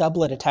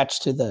doublet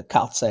attached to the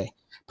calze,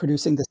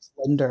 producing the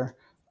slender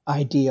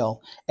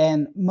ideal.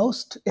 And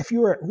if you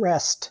were at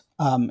rest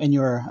and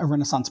you're a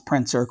Renaissance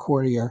prince or a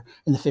courtier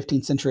in the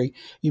 15th century,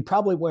 you'd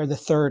probably wear the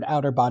third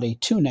outer body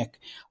tunic.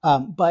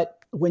 But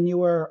when you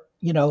were,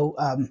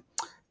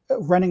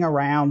 running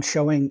around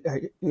showing,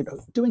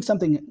 doing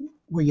something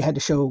where you had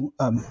to show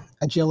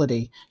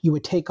agility, you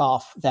would take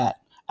off that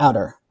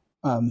outer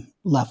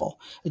level,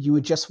 and you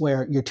would just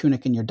wear your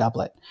tunic and your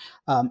doublet.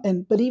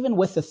 But even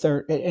with the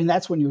third, and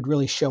that's when you would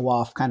really show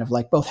off kind of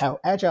like both how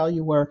agile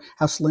you were,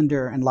 how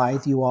slender and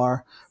lithe you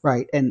are,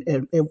 right? And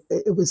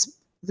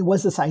there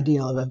was this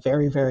ideal of a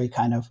very, very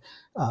kind of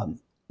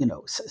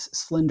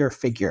slender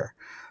figure.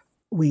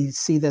 We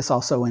see this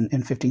also in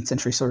 15th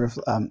century sort of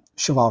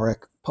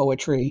chivalric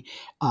poetry.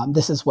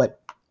 This is what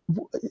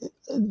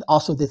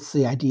also that's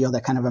the ideal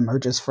that kind of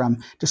emerges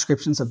from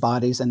descriptions of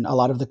bodies and a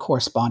lot of the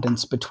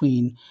correspondence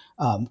between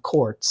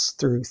courts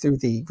through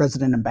the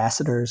resident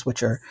ambassadors,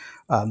 which are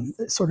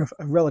sort of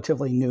a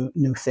relatively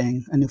new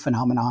thing, a new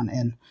phenomenon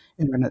in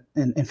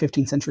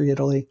 15th century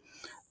Italy.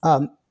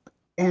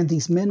 And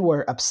these men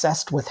were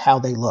obsessed with how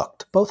they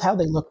looked, both how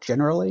they looked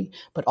generally,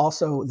 but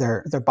also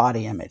their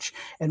body image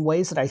in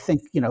ways that I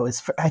think,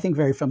 is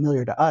very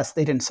familiar to us.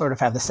 They didn't sort of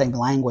have the same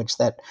language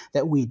that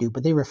we do,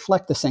 but they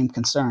reflect the same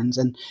concerns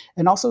and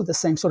also the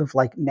same sort of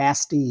like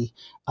nasty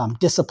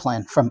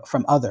discipline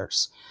from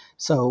others.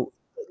 So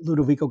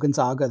Ludovico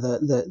Gonzaga,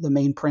 the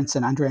main prince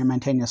in Andrea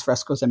Mantegna's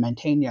frescoes in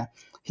Mantegna,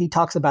 he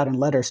talks about in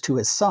letters to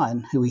his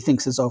son, who he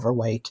thinks is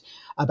overweight,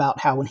 about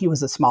how when he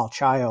was a small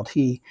child,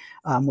 he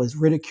was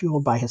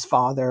ridiculed by his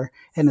father,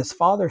 and his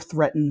father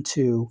threatened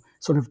to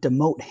sort of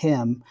demote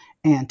him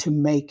and to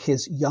make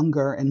his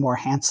younger and more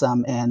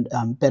handsome and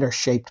better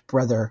shaped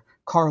brother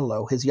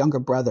Carlo, his younger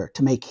brother,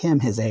 to make him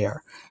his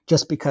heir,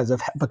 just because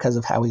of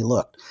how he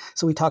looked.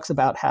 So he talks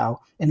about how,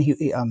 and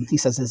he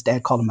says his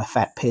dad called him a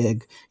fat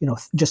pig,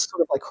 just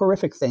sort of like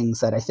horrific things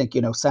that I think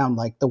sound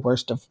like the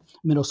worst of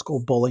middle school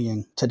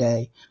bullying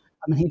today.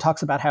 I mean, he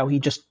talks about how he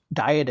just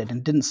dieted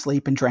and didn't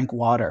sleep and drank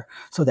water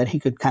so that he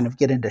could kind of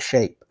get into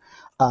shape.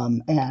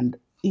 And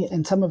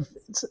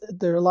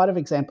there are a lot of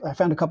examples. I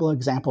found a couple of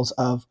examples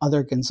of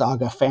other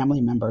Gonzaga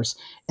family members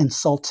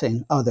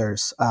insulting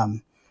others,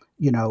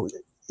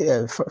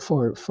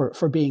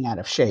 for being out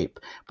of shape.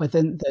 But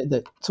then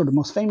the sort of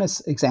most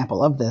famous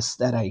example of this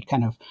that I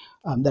kind of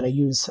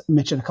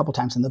mention a couple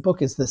times in the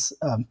book is this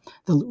the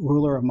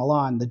ruler of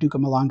Milan, the Duke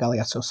of Milan,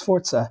 Galeazzo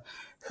Sforza,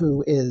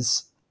 who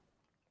is.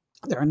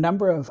 There are a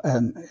number of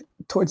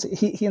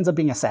he ends up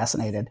being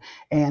assassinated,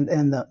 and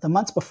the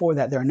months before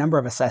that, there are a number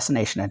of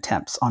assassination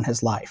attempts on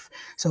his life.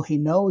 So he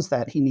knows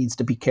that he needs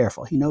to be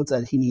careful. He knows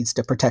that he needs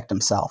to protect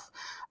himself,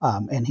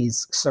 and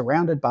he's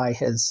surrounded by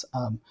his.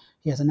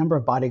 He has a number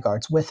of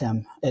bodyguards with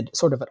him at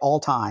all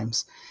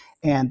times.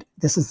 And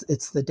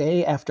it's the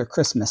day after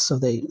Christmas, so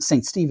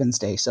St. Stephen's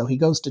Day. So he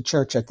goes to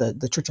church at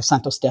the Church of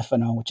Santo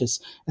Stefano, which is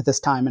at this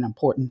time an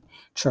important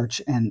church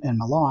in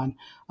Milan,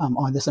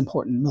 on this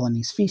important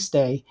Milanese feast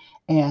day.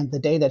 And the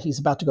day that he's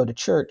about to go to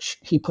church,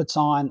 he puts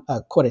on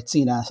a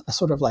corazzina, a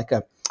sort of like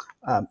a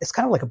it's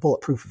kind of like a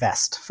bulletproof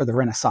vest for the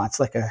Renaissance,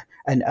 like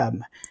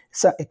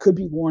so it could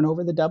be worn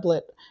over the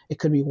doublet, it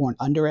could be worn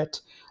under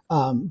it,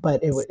 but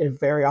it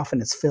very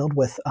often is filled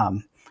with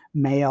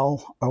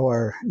mail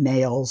or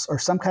nails or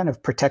some kind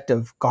of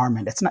protective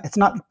garment. It's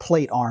not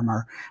plate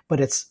armor, but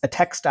it's a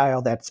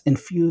textile that's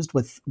infused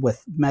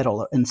with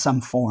metal in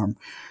some form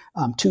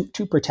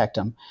to protect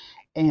them.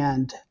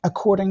 And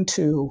according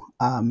to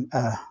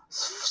a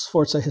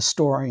Sforza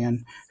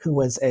historian who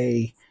was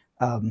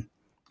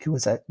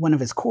one of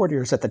his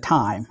courtiers at the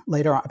time.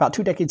 Later, about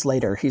 2 decades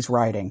later, he's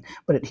writing,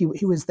 but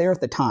he was there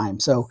at the time.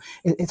 So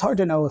it's hard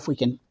to know if we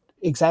can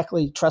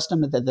exactly trust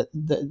him,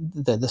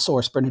 the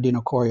source,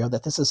 Bernardino Corio,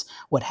 that this is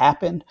what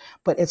happened.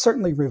 But it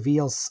certainly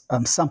reveals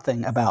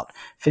something about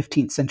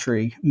 15th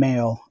century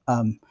male,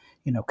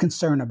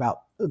 concern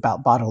about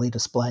bodily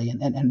display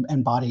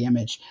and body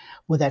image,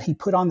 with that he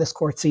put on this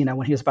Corsina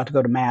when he was about to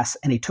go to mass,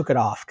 and he took it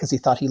off because he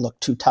thought he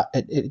looked too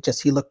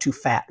he looked too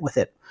fat with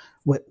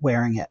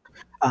wearing it.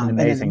 An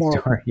amazing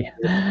story.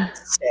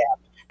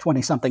 Stabbed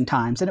 20-something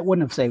times, and it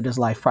wouldn't have saved his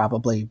life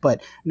probably,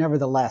 but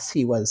nevertheless,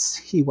 he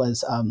was.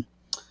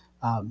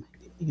 I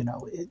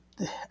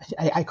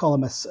call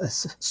him a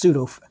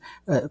pseudo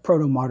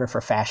proto martyr for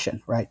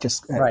fashion, right?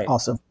 Just right.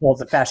 Also, well,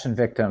 the fashion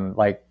victim,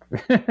 like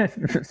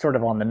sort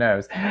of on the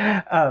nose.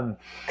 I'm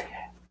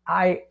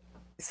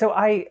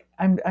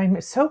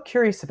so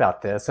curious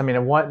about this. I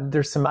mean,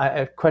 there's some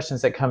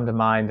questions that come to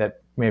mind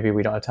that maybe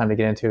we don't have time to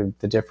get into,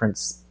 the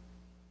difference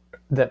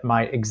that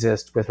might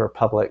exist with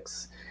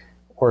republics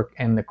or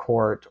in the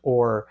court,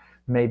 or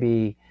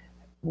maybe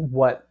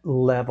what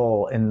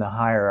level in the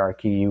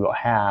hierarchy you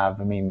have.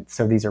 I mean,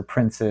 so these are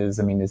princes.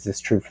 I mean, is this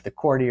true for the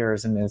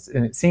courtiers? And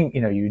it seems,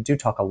 you do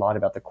talk a lot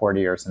about the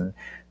courtiers and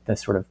the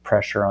sort of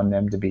pressure on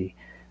them to be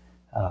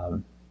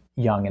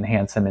young and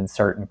handsome in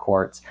certain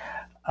courts.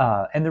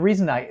 And the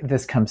reason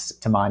this comes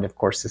to mind, of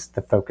course, is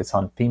the focus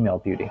on female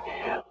beauty.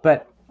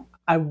 But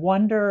I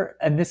wonder,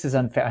 and this is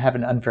unfair, I have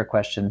an unfair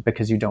question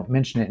because you don't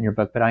mention it in your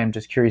book, but I am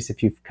just curious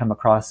if you've come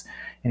across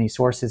any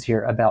sources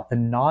here about the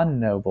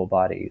non-noble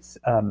bodies.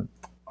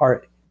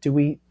 Are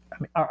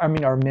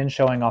men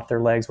showing off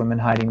their legs, women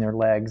hiding their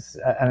legs?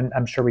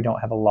 I'm sure we don't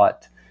have a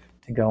lot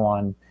to go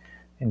on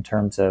in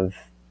terms of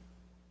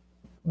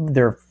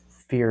their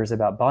fears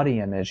about body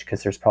image,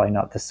 because there's probably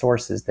not the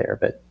sources there,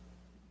 but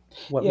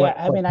what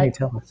can you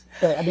tell us?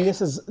 I mean,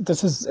 this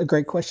is a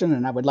great question,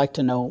 and I would like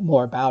to know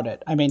more about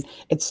it. I mean,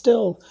 it's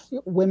still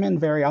women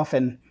very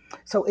often.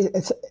 So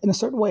it's in a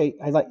certain way.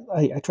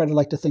 I try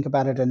to think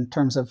about it in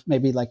terms of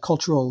maybe like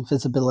cultural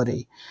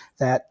visibility.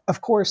 That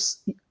of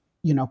course,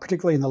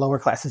 particularly in the lower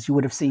classes, you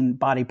would have seen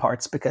body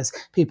parts because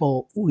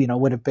people,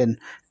 would have been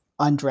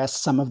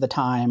undressed some of the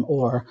time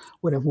or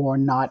would have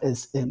worn not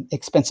as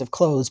expensive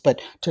clothes,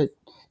 but to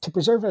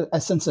preserve a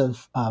sense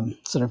of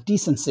sort of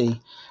decency.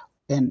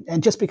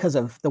 And just because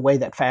of the way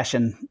that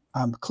fashion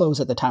clothes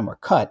at the time were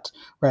cut,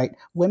 right?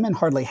 Women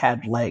hardly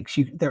had legs.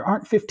 There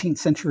aren't 15th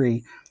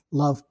century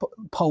love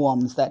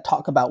poems that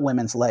talk about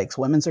women's legs.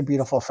 Women's are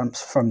beautiful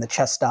from the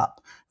chest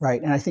up,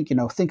 right? And I think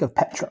think of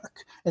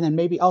Petrarch, and then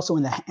maybe also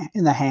in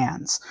the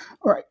hands,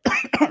 right?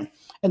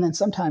 And then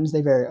sometimes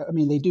they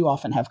do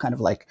often have kind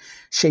of like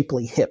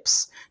shapely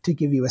hips to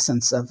give you a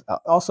sense of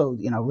also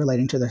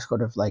relating to their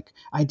sort of like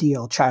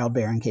ideal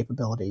childbearing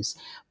capabilities,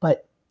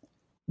 but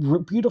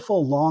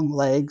beautiful long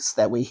legs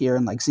that we hear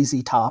in like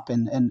ZZ Top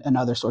and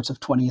other sorts of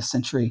 20th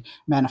century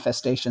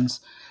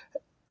manifestations.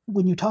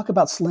 When you talk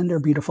about slender,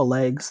 beautiful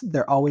legs,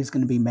 they're always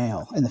going to be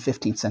male in the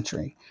 15th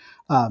century.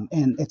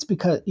 And it's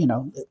because,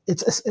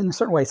 it's in a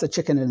certain way, it's a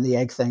chicken and the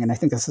egg thing. And I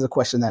think this is a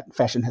question that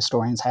fashion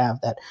historians have,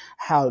 that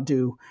how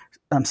do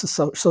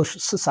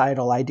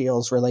societal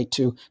ideals relate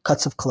to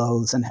cuts of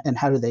clothes, and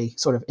how do they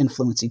sort of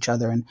influence each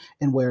other,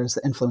 and where is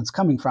the influence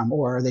coming from?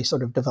 Or are they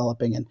sort of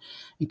developing in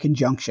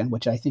conjunction,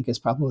 which I think is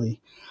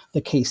probably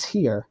the case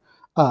here.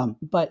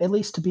 But at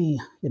least to be,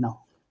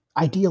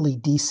 ideally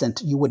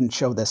decent, you wouldn't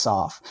show this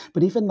off.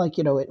 But even like,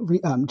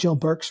 Jill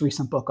Burke's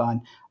recent book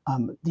on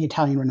the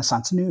Italian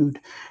Renaissance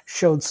nude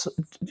showed,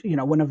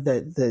 one of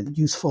the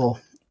useful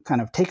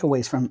kind of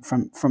takeaways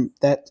from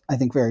that, I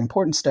think, very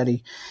important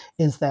study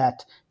is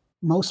that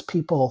most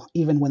people,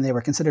 even when they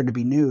were considered to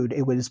be nude,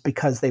 it was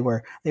because they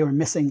were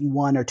missing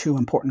one or two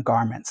important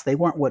garments. They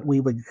weren't what we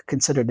would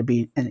consider to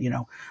be,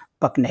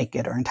 buck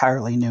naked or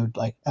entirely nude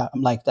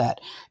like that.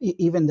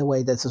 Even the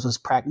way this was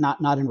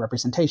not in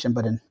representation,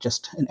 but in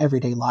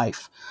everyday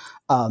life.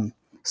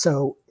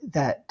 So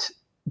that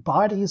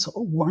bodies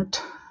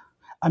weren't.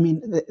 I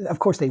mean, of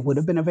course, they would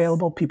have been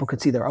available. People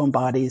could see their own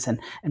bodies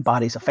and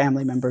bodies of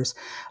family members,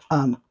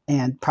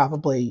 and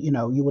probably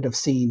you would have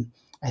seen,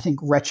 I think,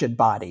 wretched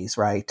bodies,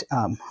 right?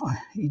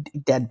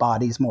 Dead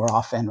bodies more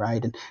often,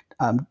 right?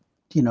 And,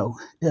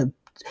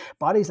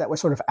 bodies that were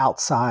sort of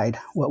outside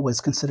what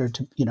was considered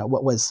to,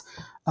 what was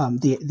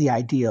the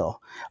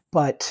ideal.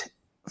 But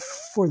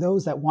for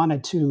those that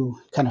wanted to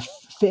kind of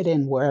fit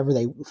in wherever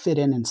they fit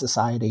in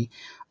society,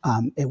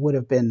 it would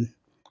have been,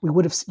 you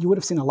would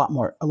have seen a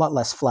lot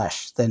less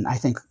flesh than I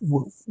think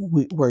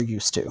we're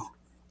used to.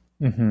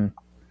 Mm-hmm.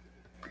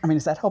 I mean,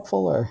 is that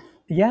helpful or?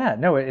 Yeah,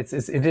 no, it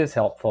is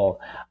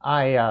helpful.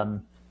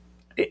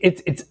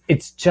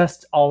 It's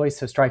just always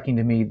so striking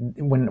to me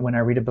when I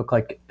read a book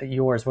like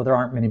yours. Well, there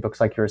aren't many books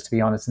like yours, to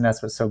be honest, and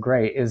that's what's so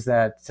great, is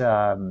that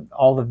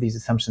all of these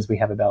assumptions we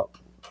have about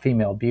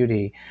female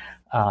beauty,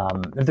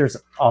 there's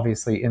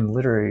obviously in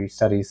literary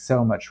studies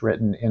so much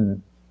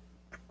written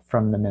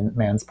from the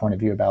man's point of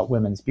view about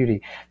women's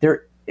beauty.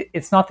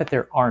 It's not that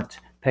there aren't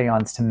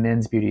paeans to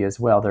men's beauty as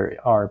well. There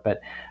are,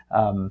 but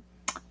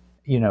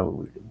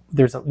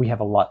we have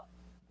a lot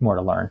more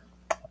to learn,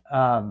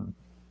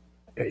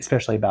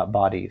 especially about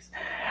bodies.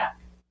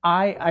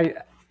 I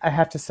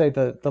have to say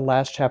the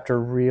last chapter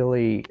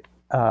really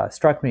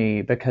struck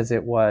me because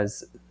it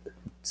was,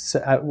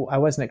 I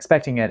wasn't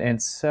expecting it, and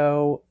it's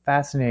so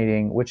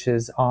fascinating, which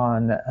is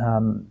on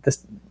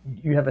this.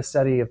 You have a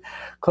study of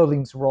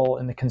clothing's role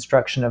in the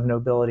construction of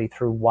nobility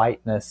through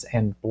whiteness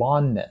and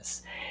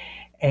blondness.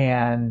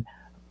 And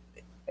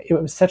it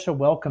was such a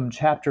welcome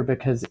chapter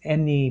because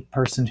any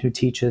person who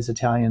teaches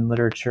Italian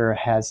literature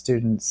has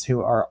students who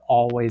are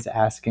always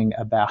asking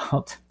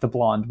about the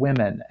blonde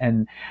women,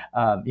 and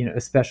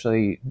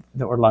especially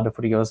the Orlando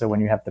Furioso, when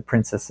you have the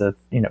Princess of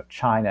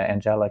China,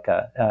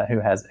 Angelica,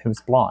 who's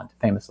blonde,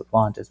 famously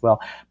blonde as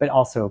well, but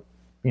also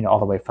all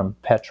the way from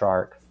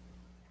Petrarch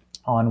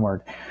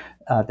onward,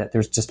 that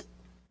there's just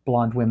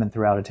blonde women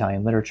throughout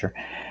Italian literature.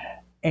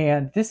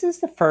 And this is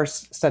the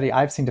first study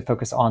I've seen to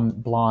focus on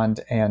blonde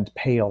and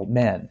pale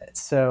men.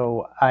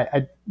 So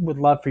I would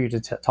love for you to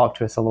talk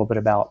to us a little bit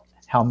about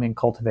how men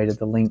cultivated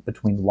the link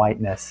between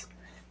whiteness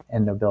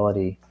and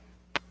nobility.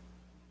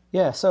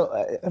 Yeah, so,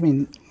 I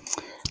mean,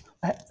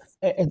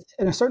 in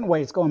a certain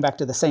way, it's going back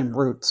to the same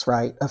roots,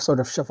 right, of sort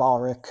of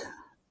chivalric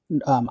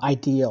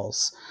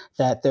ideals,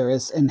 that there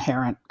is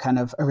inherent kind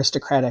of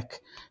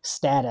aristocratic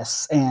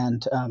status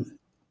and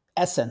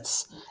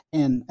essence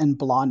in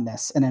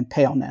blondness and in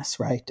paleness,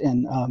 right?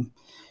 And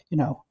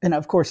and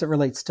of course it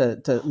relates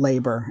to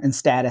labor and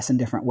status in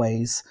different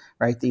ways,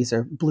 right? These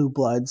are blue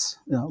bloods,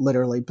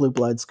 literally blue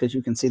bloods, because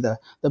you can see the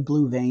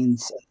blue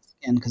veins in the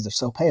skin because they're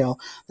so pale,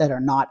 that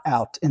are not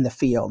out in the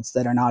fields,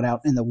 that are not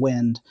out in the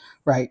wind,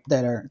 right?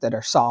 That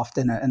are soft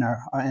and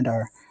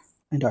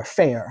are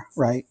fair,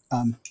 right?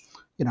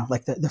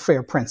 Like the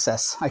fair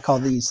princess. I call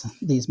these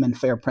men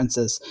fair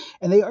princes.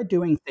 And they are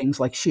doing things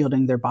like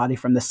shielding their body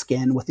from the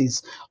skin with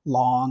these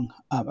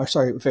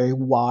very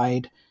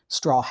wide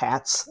straw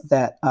hats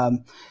that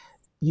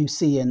you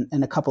see in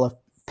a couple of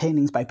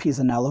paintings by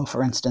Pisanello,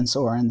 for instance,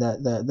 or in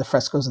the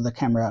frescoes of the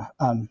camera,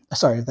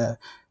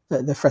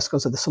 the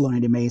frescoes of the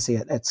Salone dei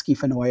Mezzi at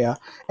Schifanoia.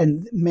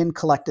 And men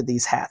collected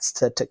these hats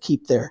to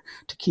keep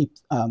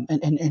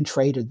and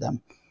traded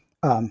them.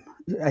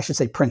 I should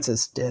say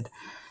princes did.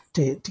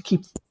 To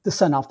keep the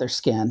sun off their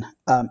skin.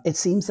 It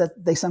seems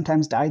that they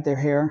sometimes dyed their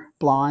hair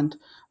blonde.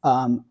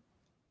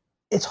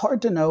 It's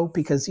hard to know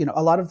because,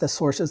 a lot of the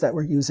sources that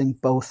we're using,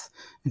 both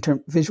in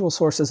terms visual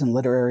sources and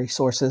literary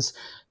sources,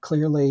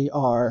 clearly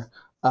are,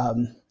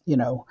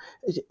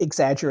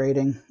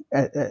 exaggerating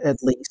at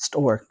least,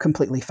 or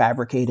completely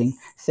fabricating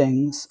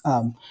things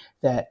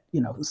that,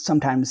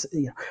 sometimes,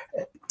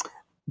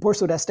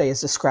 Borso d'Este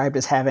is described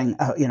as having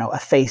a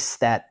face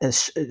that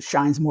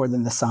shines more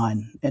than the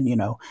sun,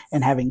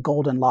 and having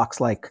golden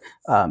locks like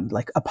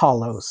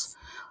Apollo's.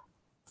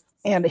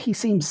 And he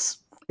seems,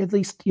 at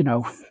least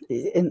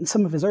in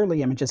some of his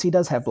early images, he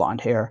does have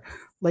blonde hair.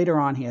 Later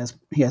on, he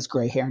has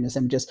gray hair in his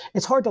images.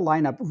 It's hard to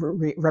line up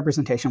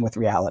representation with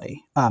reality,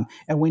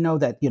 and we know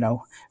that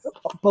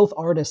both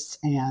artists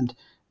and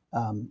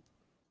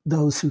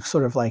those who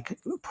sort of like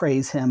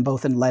praise him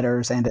both in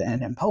letters and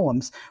in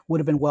poems would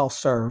have been well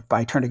served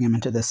by turning him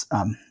into this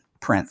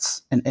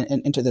prince and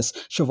into this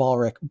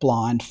chivalric,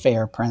 blonde,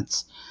 fair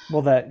prince.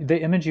 Well,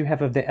 the image you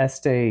have of the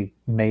Este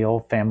male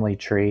family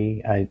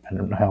tree, I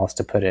don't know how else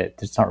to put it.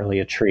 It's not really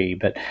a tree,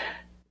 but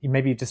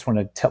maybe you just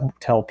want to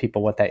tell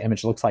people what that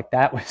image looks like.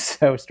 That was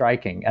so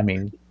striking. I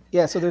mean,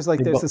 yeah, so there's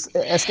this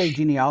Este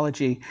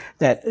genealogy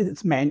that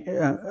it's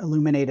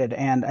illuminated,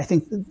 and I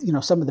think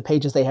some of the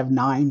pages, they have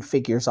 9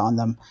 figures on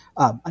them.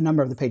 A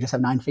number of the pages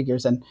have 9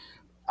 figures, and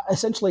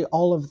essentially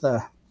all of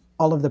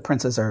the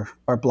princes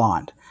are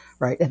blonde,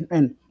 right?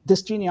 And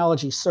this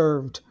genealogy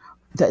served.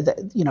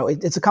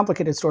 It's a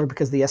complicated story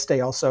because the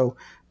Este also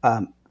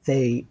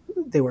they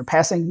were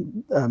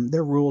passing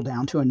their rule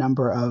down to a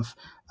number of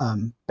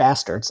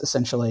bastards,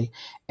 essentially,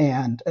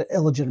 and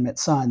illegitimate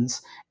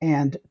sons.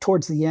 And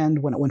towards the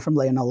end, when it went from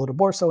Leonello to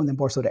Borso and then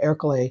Borso to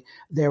Ercole,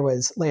 there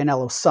was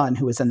Leonello's son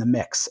who was in the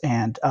mix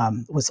and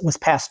was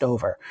passed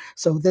over.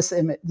 So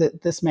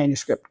this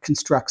manuscript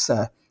constructs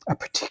a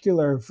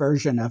particular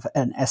version of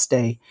an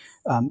Este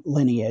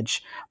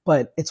lineage,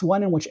 but it's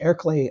one in which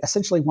Ercole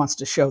essentially wants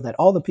to show that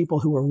all the people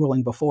who were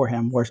ruling before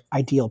him were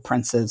ideal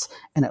princes,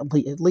 and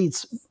it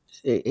leads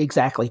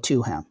exactly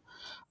to him.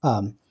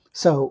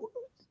 So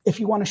if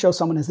you want to show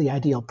someone as the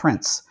ideal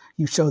prince,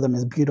 you show them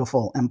as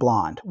beautiful and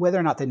blonde, whether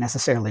or not they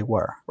necessarily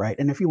were, right?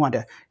 And if you want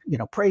to,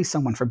 praise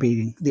someone for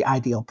being the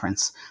ideal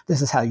prince,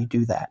 this is how you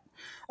do that.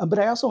 But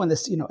I also, in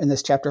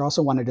this chapter,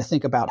 also wanted to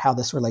think about how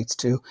this relates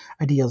to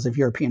ideals of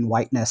European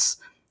whiteness,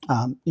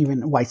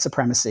 even white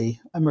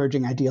supremacy,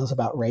 emerging ideals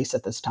about race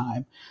at this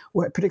time,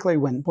 particularly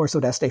when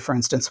Borso d'Este, for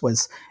instance,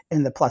 was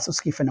in the Palazzo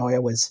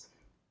Schifanoia, was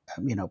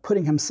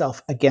putting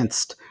himself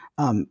against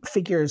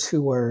figures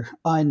who were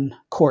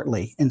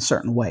uncourtly in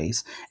certain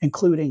ways,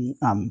 including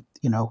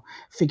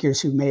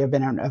figures who may have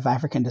been of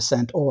African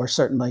descent, or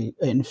certainly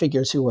in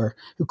figures who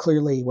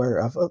clearly were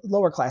of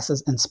lower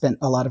classes and spent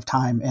a lot of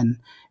time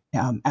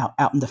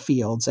out in the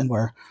fields, and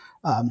were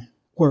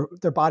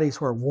their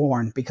bodies were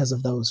worn because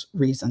of those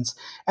reasons.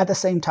 At the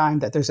same time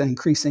that there's an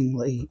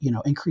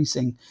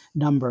increasing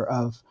number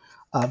of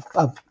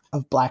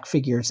Black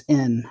figures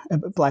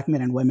Black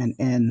men and women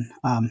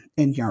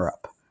in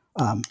Europe,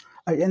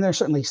 and there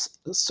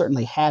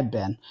certainly had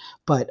been,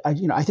 but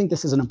I think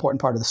this is an important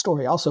part of the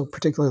story. Also,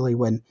 particularly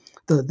when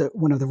the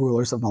one of the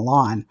rulers of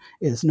Milan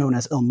is known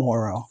as Il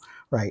Moro,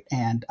 right?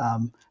 And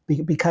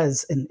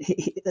because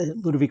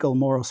Ludovico Il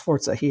Moro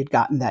Sforza, he had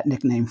gotten that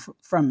nickname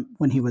from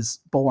when he was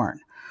born.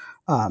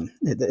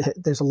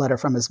 There's a letter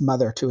from his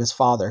mother to his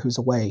father, who's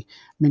away,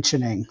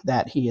 mentioning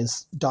that he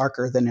is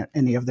darker than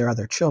any of their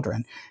other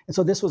children, and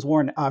so this was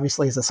worn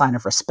obviously as a sign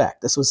of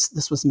respect. This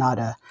was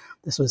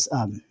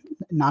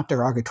not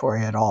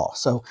derogatory at all.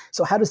 So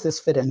how does this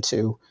fit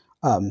into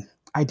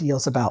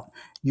ideals about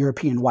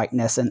European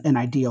whiteness and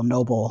ideal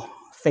noble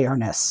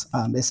fairness?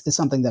 Is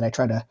something that I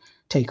try to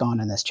take on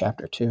in this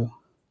chapter too.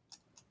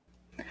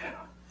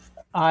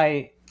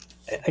 I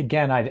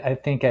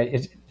think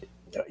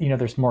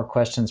there's more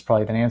questions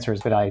probably than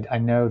answers, but I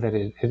know that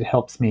it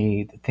helps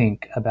me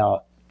think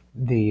about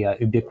the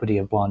ubiquity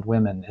of blonde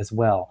women as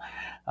well.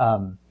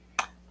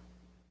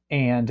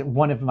 And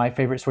one of my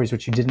favorite stories,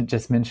 which you didn't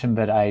just mention,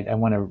 but I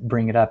want to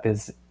bring it up,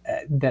 is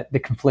that the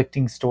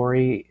conflicting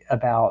story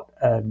about,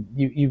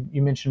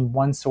 you mentioned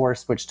one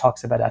source which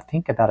talks about, I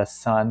think, about a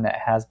son that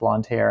has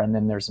blonde hair, and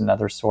then there's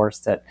another source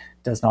that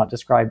does not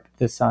describe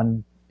the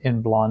son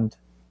in blonde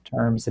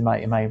terms. Am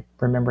I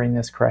remembering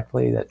this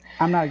correctly? That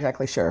I'm not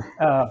exactly sure.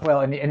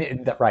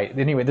 Right.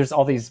 Anyway, there's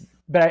all these,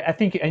 but I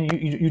think, and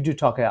you do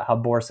talk about how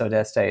Borso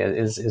d'Este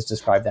is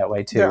described that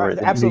way too.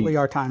 There absolutely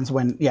are times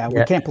when,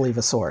 we can't believe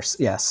a source.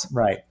 Yes.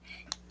 Right.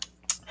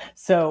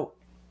 So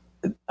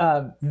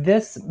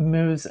this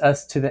moves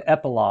us to the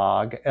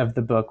epilogue of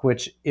the book,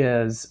 which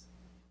is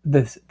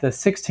the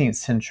 16th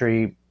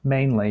century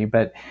mainly,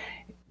 but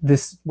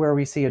this where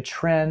we see a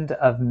trend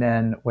of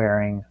men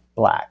wearing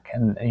Black.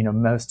 And,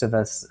 most of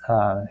us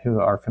who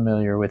are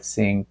familiar with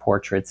seeing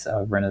portraits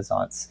of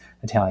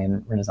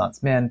Italian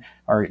Renaissance men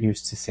are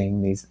used to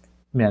seeing these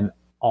men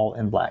all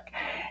in black.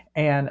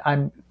 And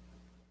I'm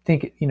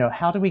thinking,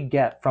 how do we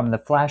get from the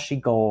flashy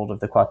gold of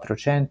the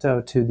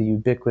Quattrocento to the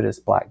ubiquitous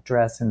black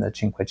dress in the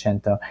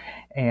Cinquecento?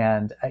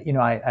 And,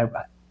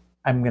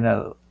 I'm going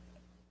to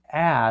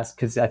ask,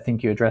 because I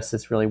think you address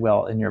this really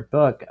well in your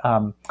book,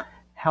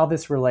 how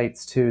this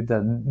relates to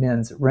the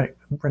men's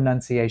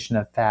renunciation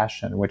of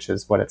fashion, which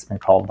is what it's been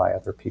called by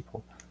other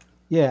people.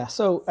 Yeah.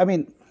 So,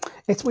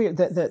 it's weird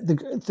that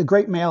the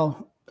great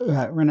male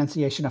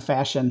renunciation of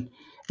fashion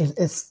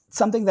is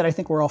something that I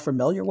think we're all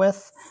familiar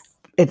with.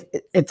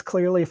 It's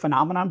clearly a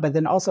phenomenon, but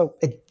then also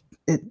it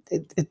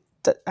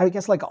I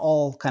guess, like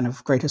all kind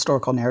of great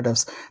historical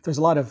narratives, there's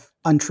a lot of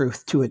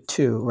untruth to it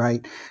too,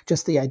 right?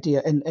 Just the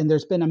idea, and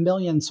there's been not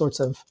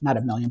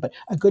a million, but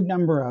a good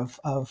number of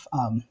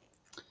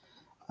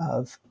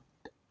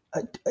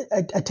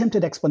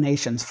attempted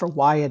explanations for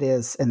why it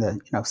is in the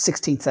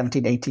 16th,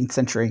 17th, 18th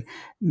century,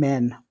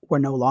 men were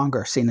no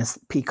longer seen as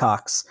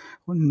peacocks.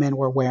 When men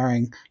were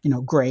wearing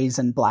grays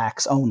and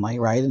blacks only,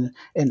 right?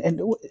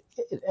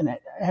 And I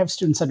have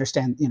students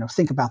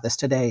think about this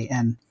today,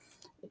 and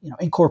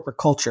in corporate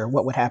culture,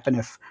 what would happen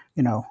if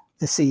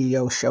the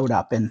CEO showed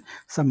up in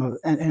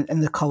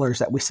and the colors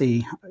that we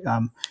see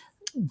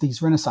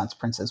these Renaissance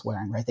princes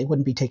wearing, right? They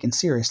wouldn't be taken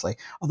seriously.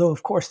 Although,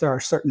 of course, there are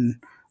certain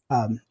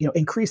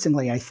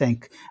increasingly, I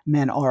think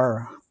men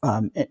are,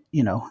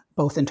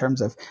 both in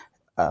terms of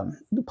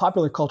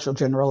popular culture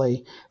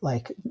generally,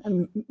 like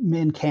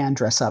men can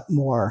dress up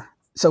more.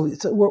 So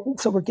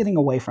we're getting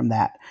away from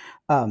that.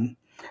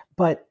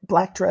 But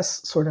black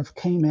dress sort of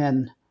came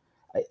in.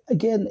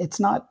 Again, it's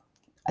not.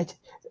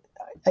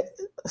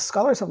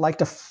 Scholars have liked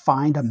to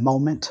find a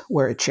moment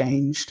where it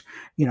changed,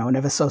 and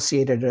have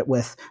associated it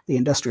with the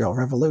Industrial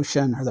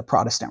Revolution or the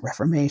Protestant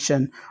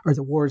Reformation or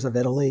the Wars of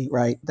Italy,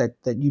 right? That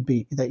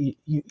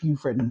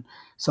you've written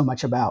so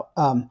much about.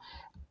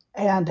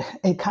 And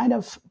it kind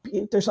of,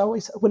 there's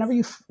always, whenever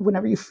you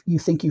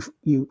think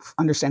you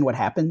understand what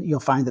happened, you'll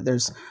find that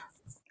there's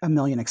a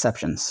million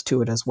exceptions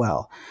to it as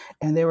well.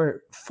 And there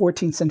were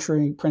 14th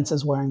century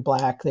princes wearing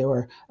black. They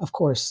were, of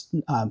course,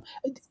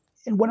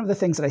 and one of the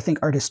things that I think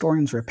art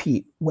historians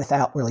repeat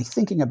without really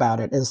thinking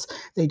about it is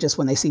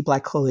when they see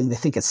black clothing, they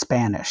think it's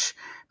Spanish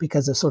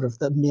because of sort of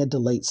the mid to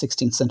late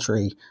 16th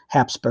century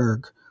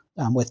Habsburg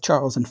with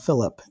Charles and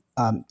Philip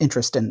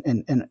interest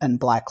in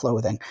black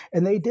clothing,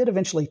 and they did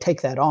eventually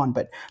take that on.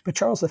 But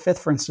Charles V,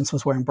 for instance,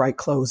 was wearing bright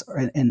clothes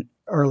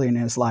early in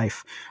his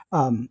life.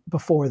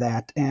 Before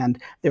that,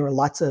 and there were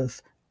lots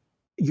of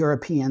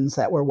Europeans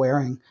that were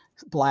wearing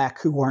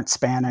black who weren't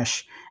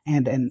Spanish.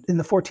 And in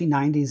the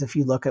 1490s, if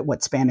you look at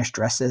what Spanish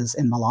dress is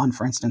in Milan,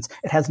 for instance,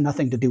 it has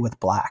nothing to do with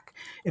black.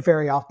 It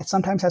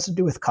sometimes has to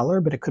do with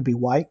color, but it could be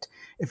white.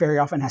 It very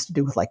often has to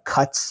do with like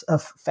cuts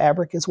of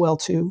fabric as well,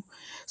 too.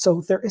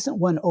 So there isn't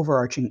one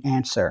overarching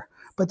answer.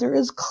 But there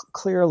is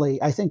clearly,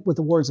 I think, with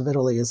the Wars of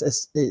Italy,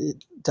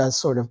 it does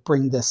sort of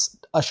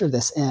usher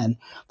this in.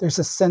 There's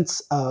a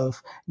sense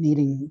of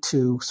needing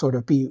to sort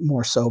of be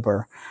more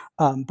sober.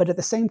 But at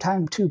the same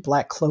time, too,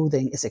 black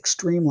clothing is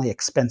extremely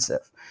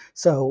expensive.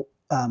 So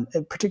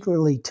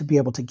particularly to be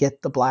able to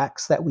get the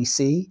blacks that we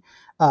see,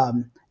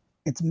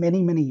 it's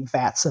many, many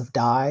vats of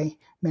dye,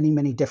 many,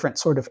 many different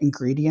sort of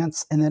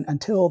ingredients. And then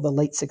until the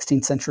late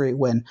 16th century,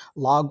 when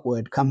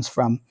logwood comes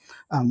from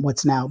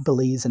what's now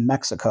Belize and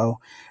Mexico,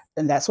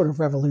 and that sort of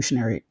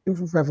revolutionizes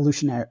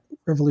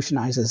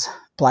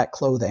black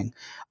clothing.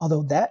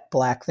 Although that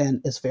black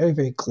then is very,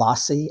 very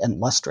glossy and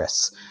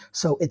lustrous.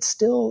 So it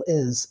still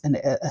is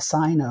a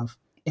sign of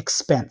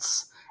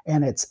expense.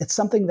 And it's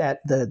something that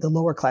the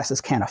lower classes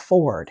can't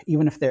afford,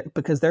 even if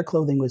because their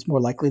clothing was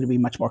more likely to be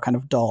much more kind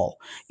of dull,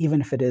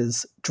 even if it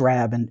is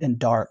drab and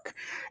dark.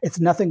 It's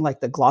nothing like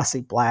the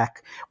glossy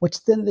black,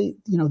 which then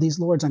these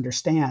lords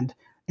understand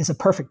is a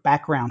perfect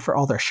background for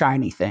all their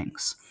shiny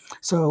things.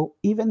 So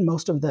even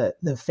most of the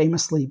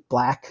famously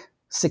black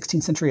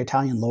 16th century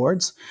Italian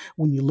lords,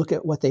 when you look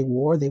at what they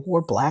wore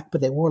black,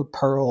 but they wore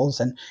pearls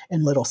and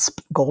little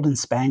golden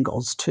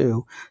spangles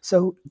too.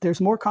 So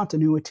there's more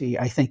continuity,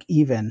 I think,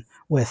 even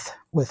with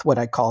what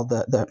I call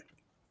the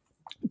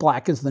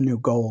black is the new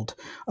gold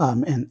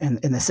in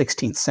the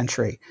 16th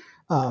century.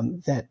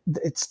 That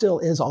it still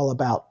is all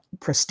about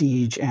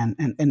prestige and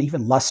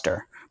even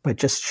luster, but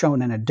just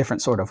shown in a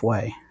different sort of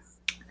way.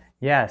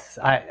 Yes,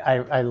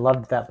 I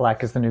loved that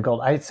black is the new gold.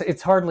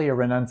 It's hardly a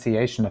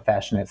renunciation of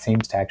fashion. It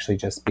seems to actually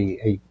just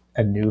be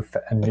a new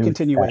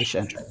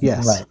continuation. Fashion.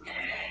 Yes, right.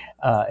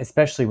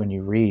 Especially when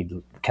you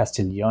read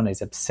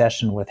Castiglione's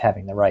obsession with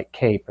having the right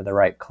cape or the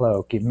right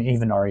cloak.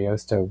 Even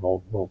Ariosto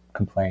will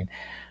complain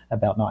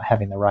about not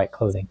having the right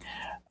clothing.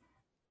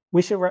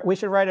 We should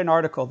write an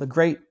article, "The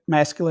Great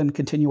Masculine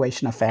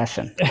Continuation of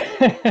Fashion."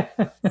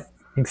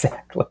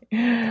 Exactly.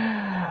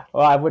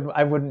 Well,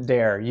 I wouldn't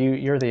dare.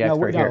 You're the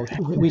expert here.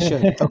 We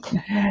should.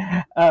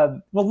 Okay.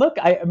 Well, look,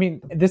 I mean,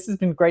 this has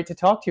been great to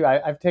talk to you.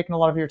 I've taken a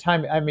lot of your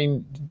time. I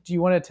mean, do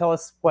you want to tell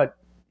us what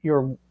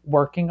you're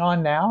working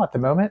on now at the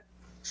moment?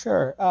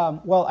 Sure.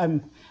 Well,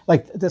 I'm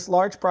like this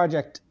large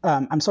project.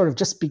 I'm sort of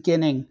just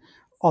beginning,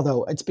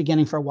 although it's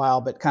beginning for a while,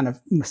 but kind of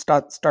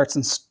starts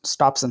and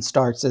stops and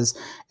starts is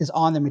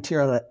on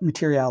the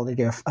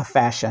materiality of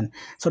fashion.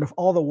 Sort of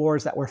all the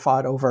wars that were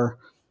fought over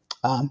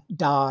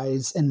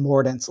dyes and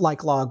mordants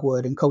like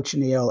logwood and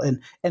cochineal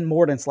and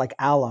mordants like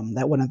alum.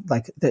 That one of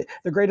like the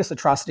greatest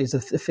atrocities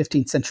of the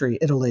 15th century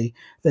Italy.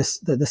 The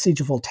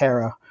siege of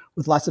Volterra,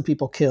 with lots of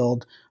people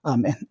killed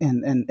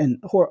and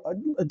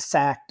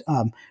sacked,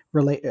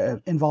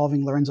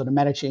 involving Lorenzo de'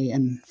 Medici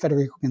and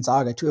Federico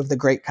Gonzaga, two of the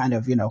great kind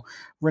of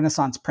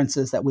Renaissance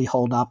princes that we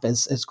hold up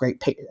as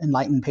great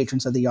enlightened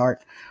patrons of the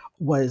art,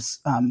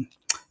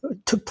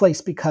 took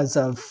place because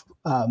of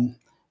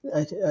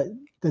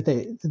that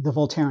the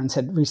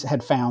Voltairans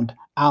had found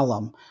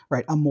alum,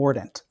 right, a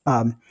mordant.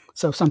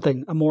 So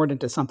a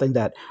mordant is something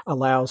that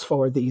allows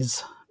for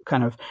these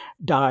kind of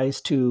dyes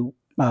to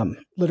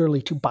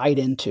literally to bite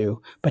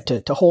into, but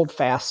to hold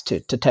fast to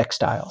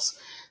textiles.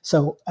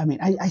 So, I mean,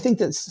 I think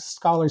that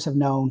scholars have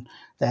known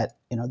that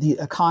the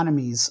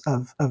economies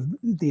of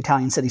the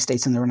Italian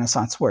city-states in the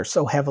Renaissance were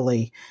so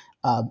heavily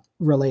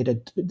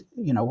related,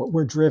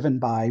 were driven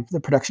by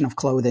the production of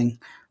clothing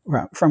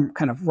from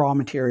kind of raw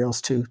materials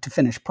to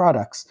finished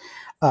products.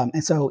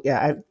 And so,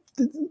 yeah,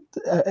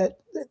 a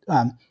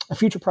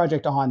future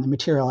project on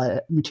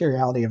the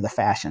materiality of the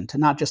fashion, to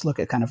not just look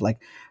at kind of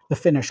like the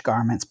finished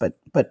garments, but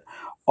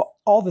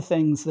all the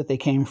things that they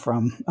came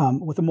from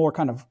with a more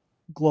kind of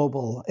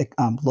global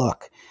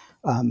look.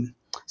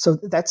 So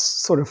that's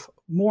sort of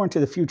more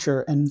into the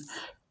future, and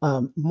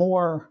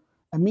more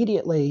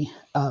immediately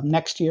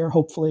next year,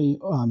 hopefully,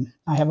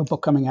 I have a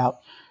book coming out.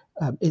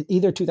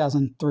 Either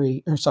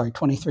 23 or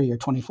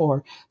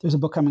 24, there's a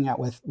book coming out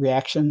with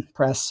Reaction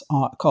Press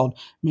called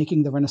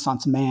Making the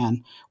Renaissance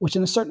Man, which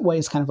in a certain way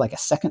is kind of like a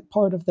second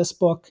part of this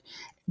book.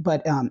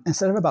 But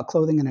instead of about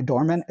clothing and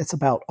adornment, it's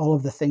about all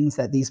of the things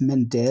that these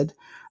men did.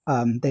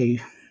 They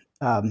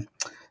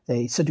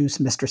seduced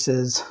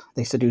mistresses,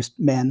 they seduced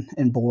men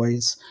and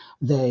boys,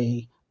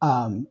 they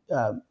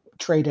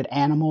traded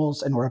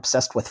animals and were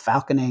obsessed with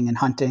falconing and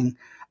hunting,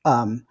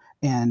 and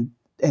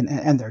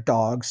their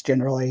dogs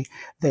generally.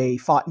 They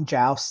fought in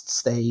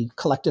jousts. They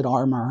collected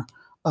armor.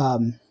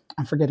 I'm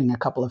forgetting a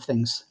couple of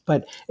things,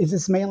 but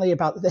it's mainly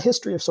about the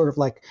history of sort of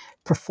like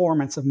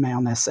performance of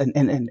maleness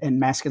and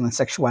masculine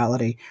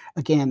sexuality,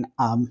 again,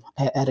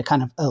 at a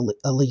kind of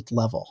elite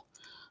level.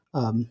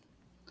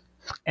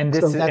 And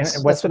So what's that's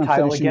the what I'm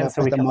title finishing again, up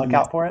so we at the can look moment.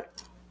 out for it?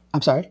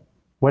 I'm sorry?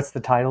 What's the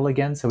title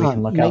again, so we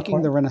can look out for Making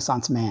it? the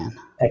Renaissance Man.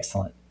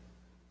 Excellent.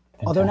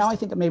 Although now I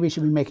think maybe it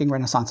should be Making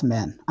Renaissance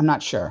Men. I'm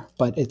not sure,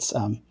 but it's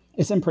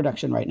in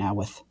production right now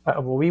with.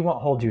 Well, we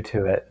won't hold you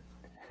to it.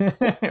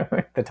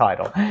 The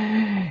title,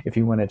 if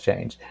you want to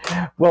change.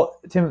 Well,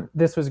 Tim,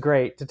 this was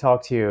great to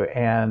talk to you,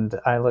 and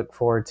I look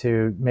forward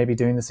to maybe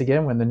doing this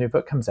again when the new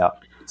book comes out.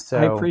 So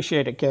I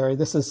appreciate it, Gary.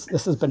 This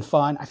has been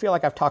fun. I feel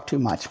like I've talked too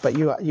much, but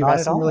you've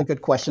asked some really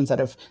good questions that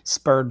have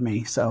spurred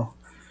me. So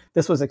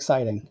this was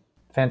exciting.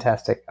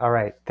 Fantastic. All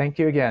right. Thank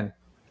you again.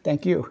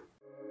 Thank you.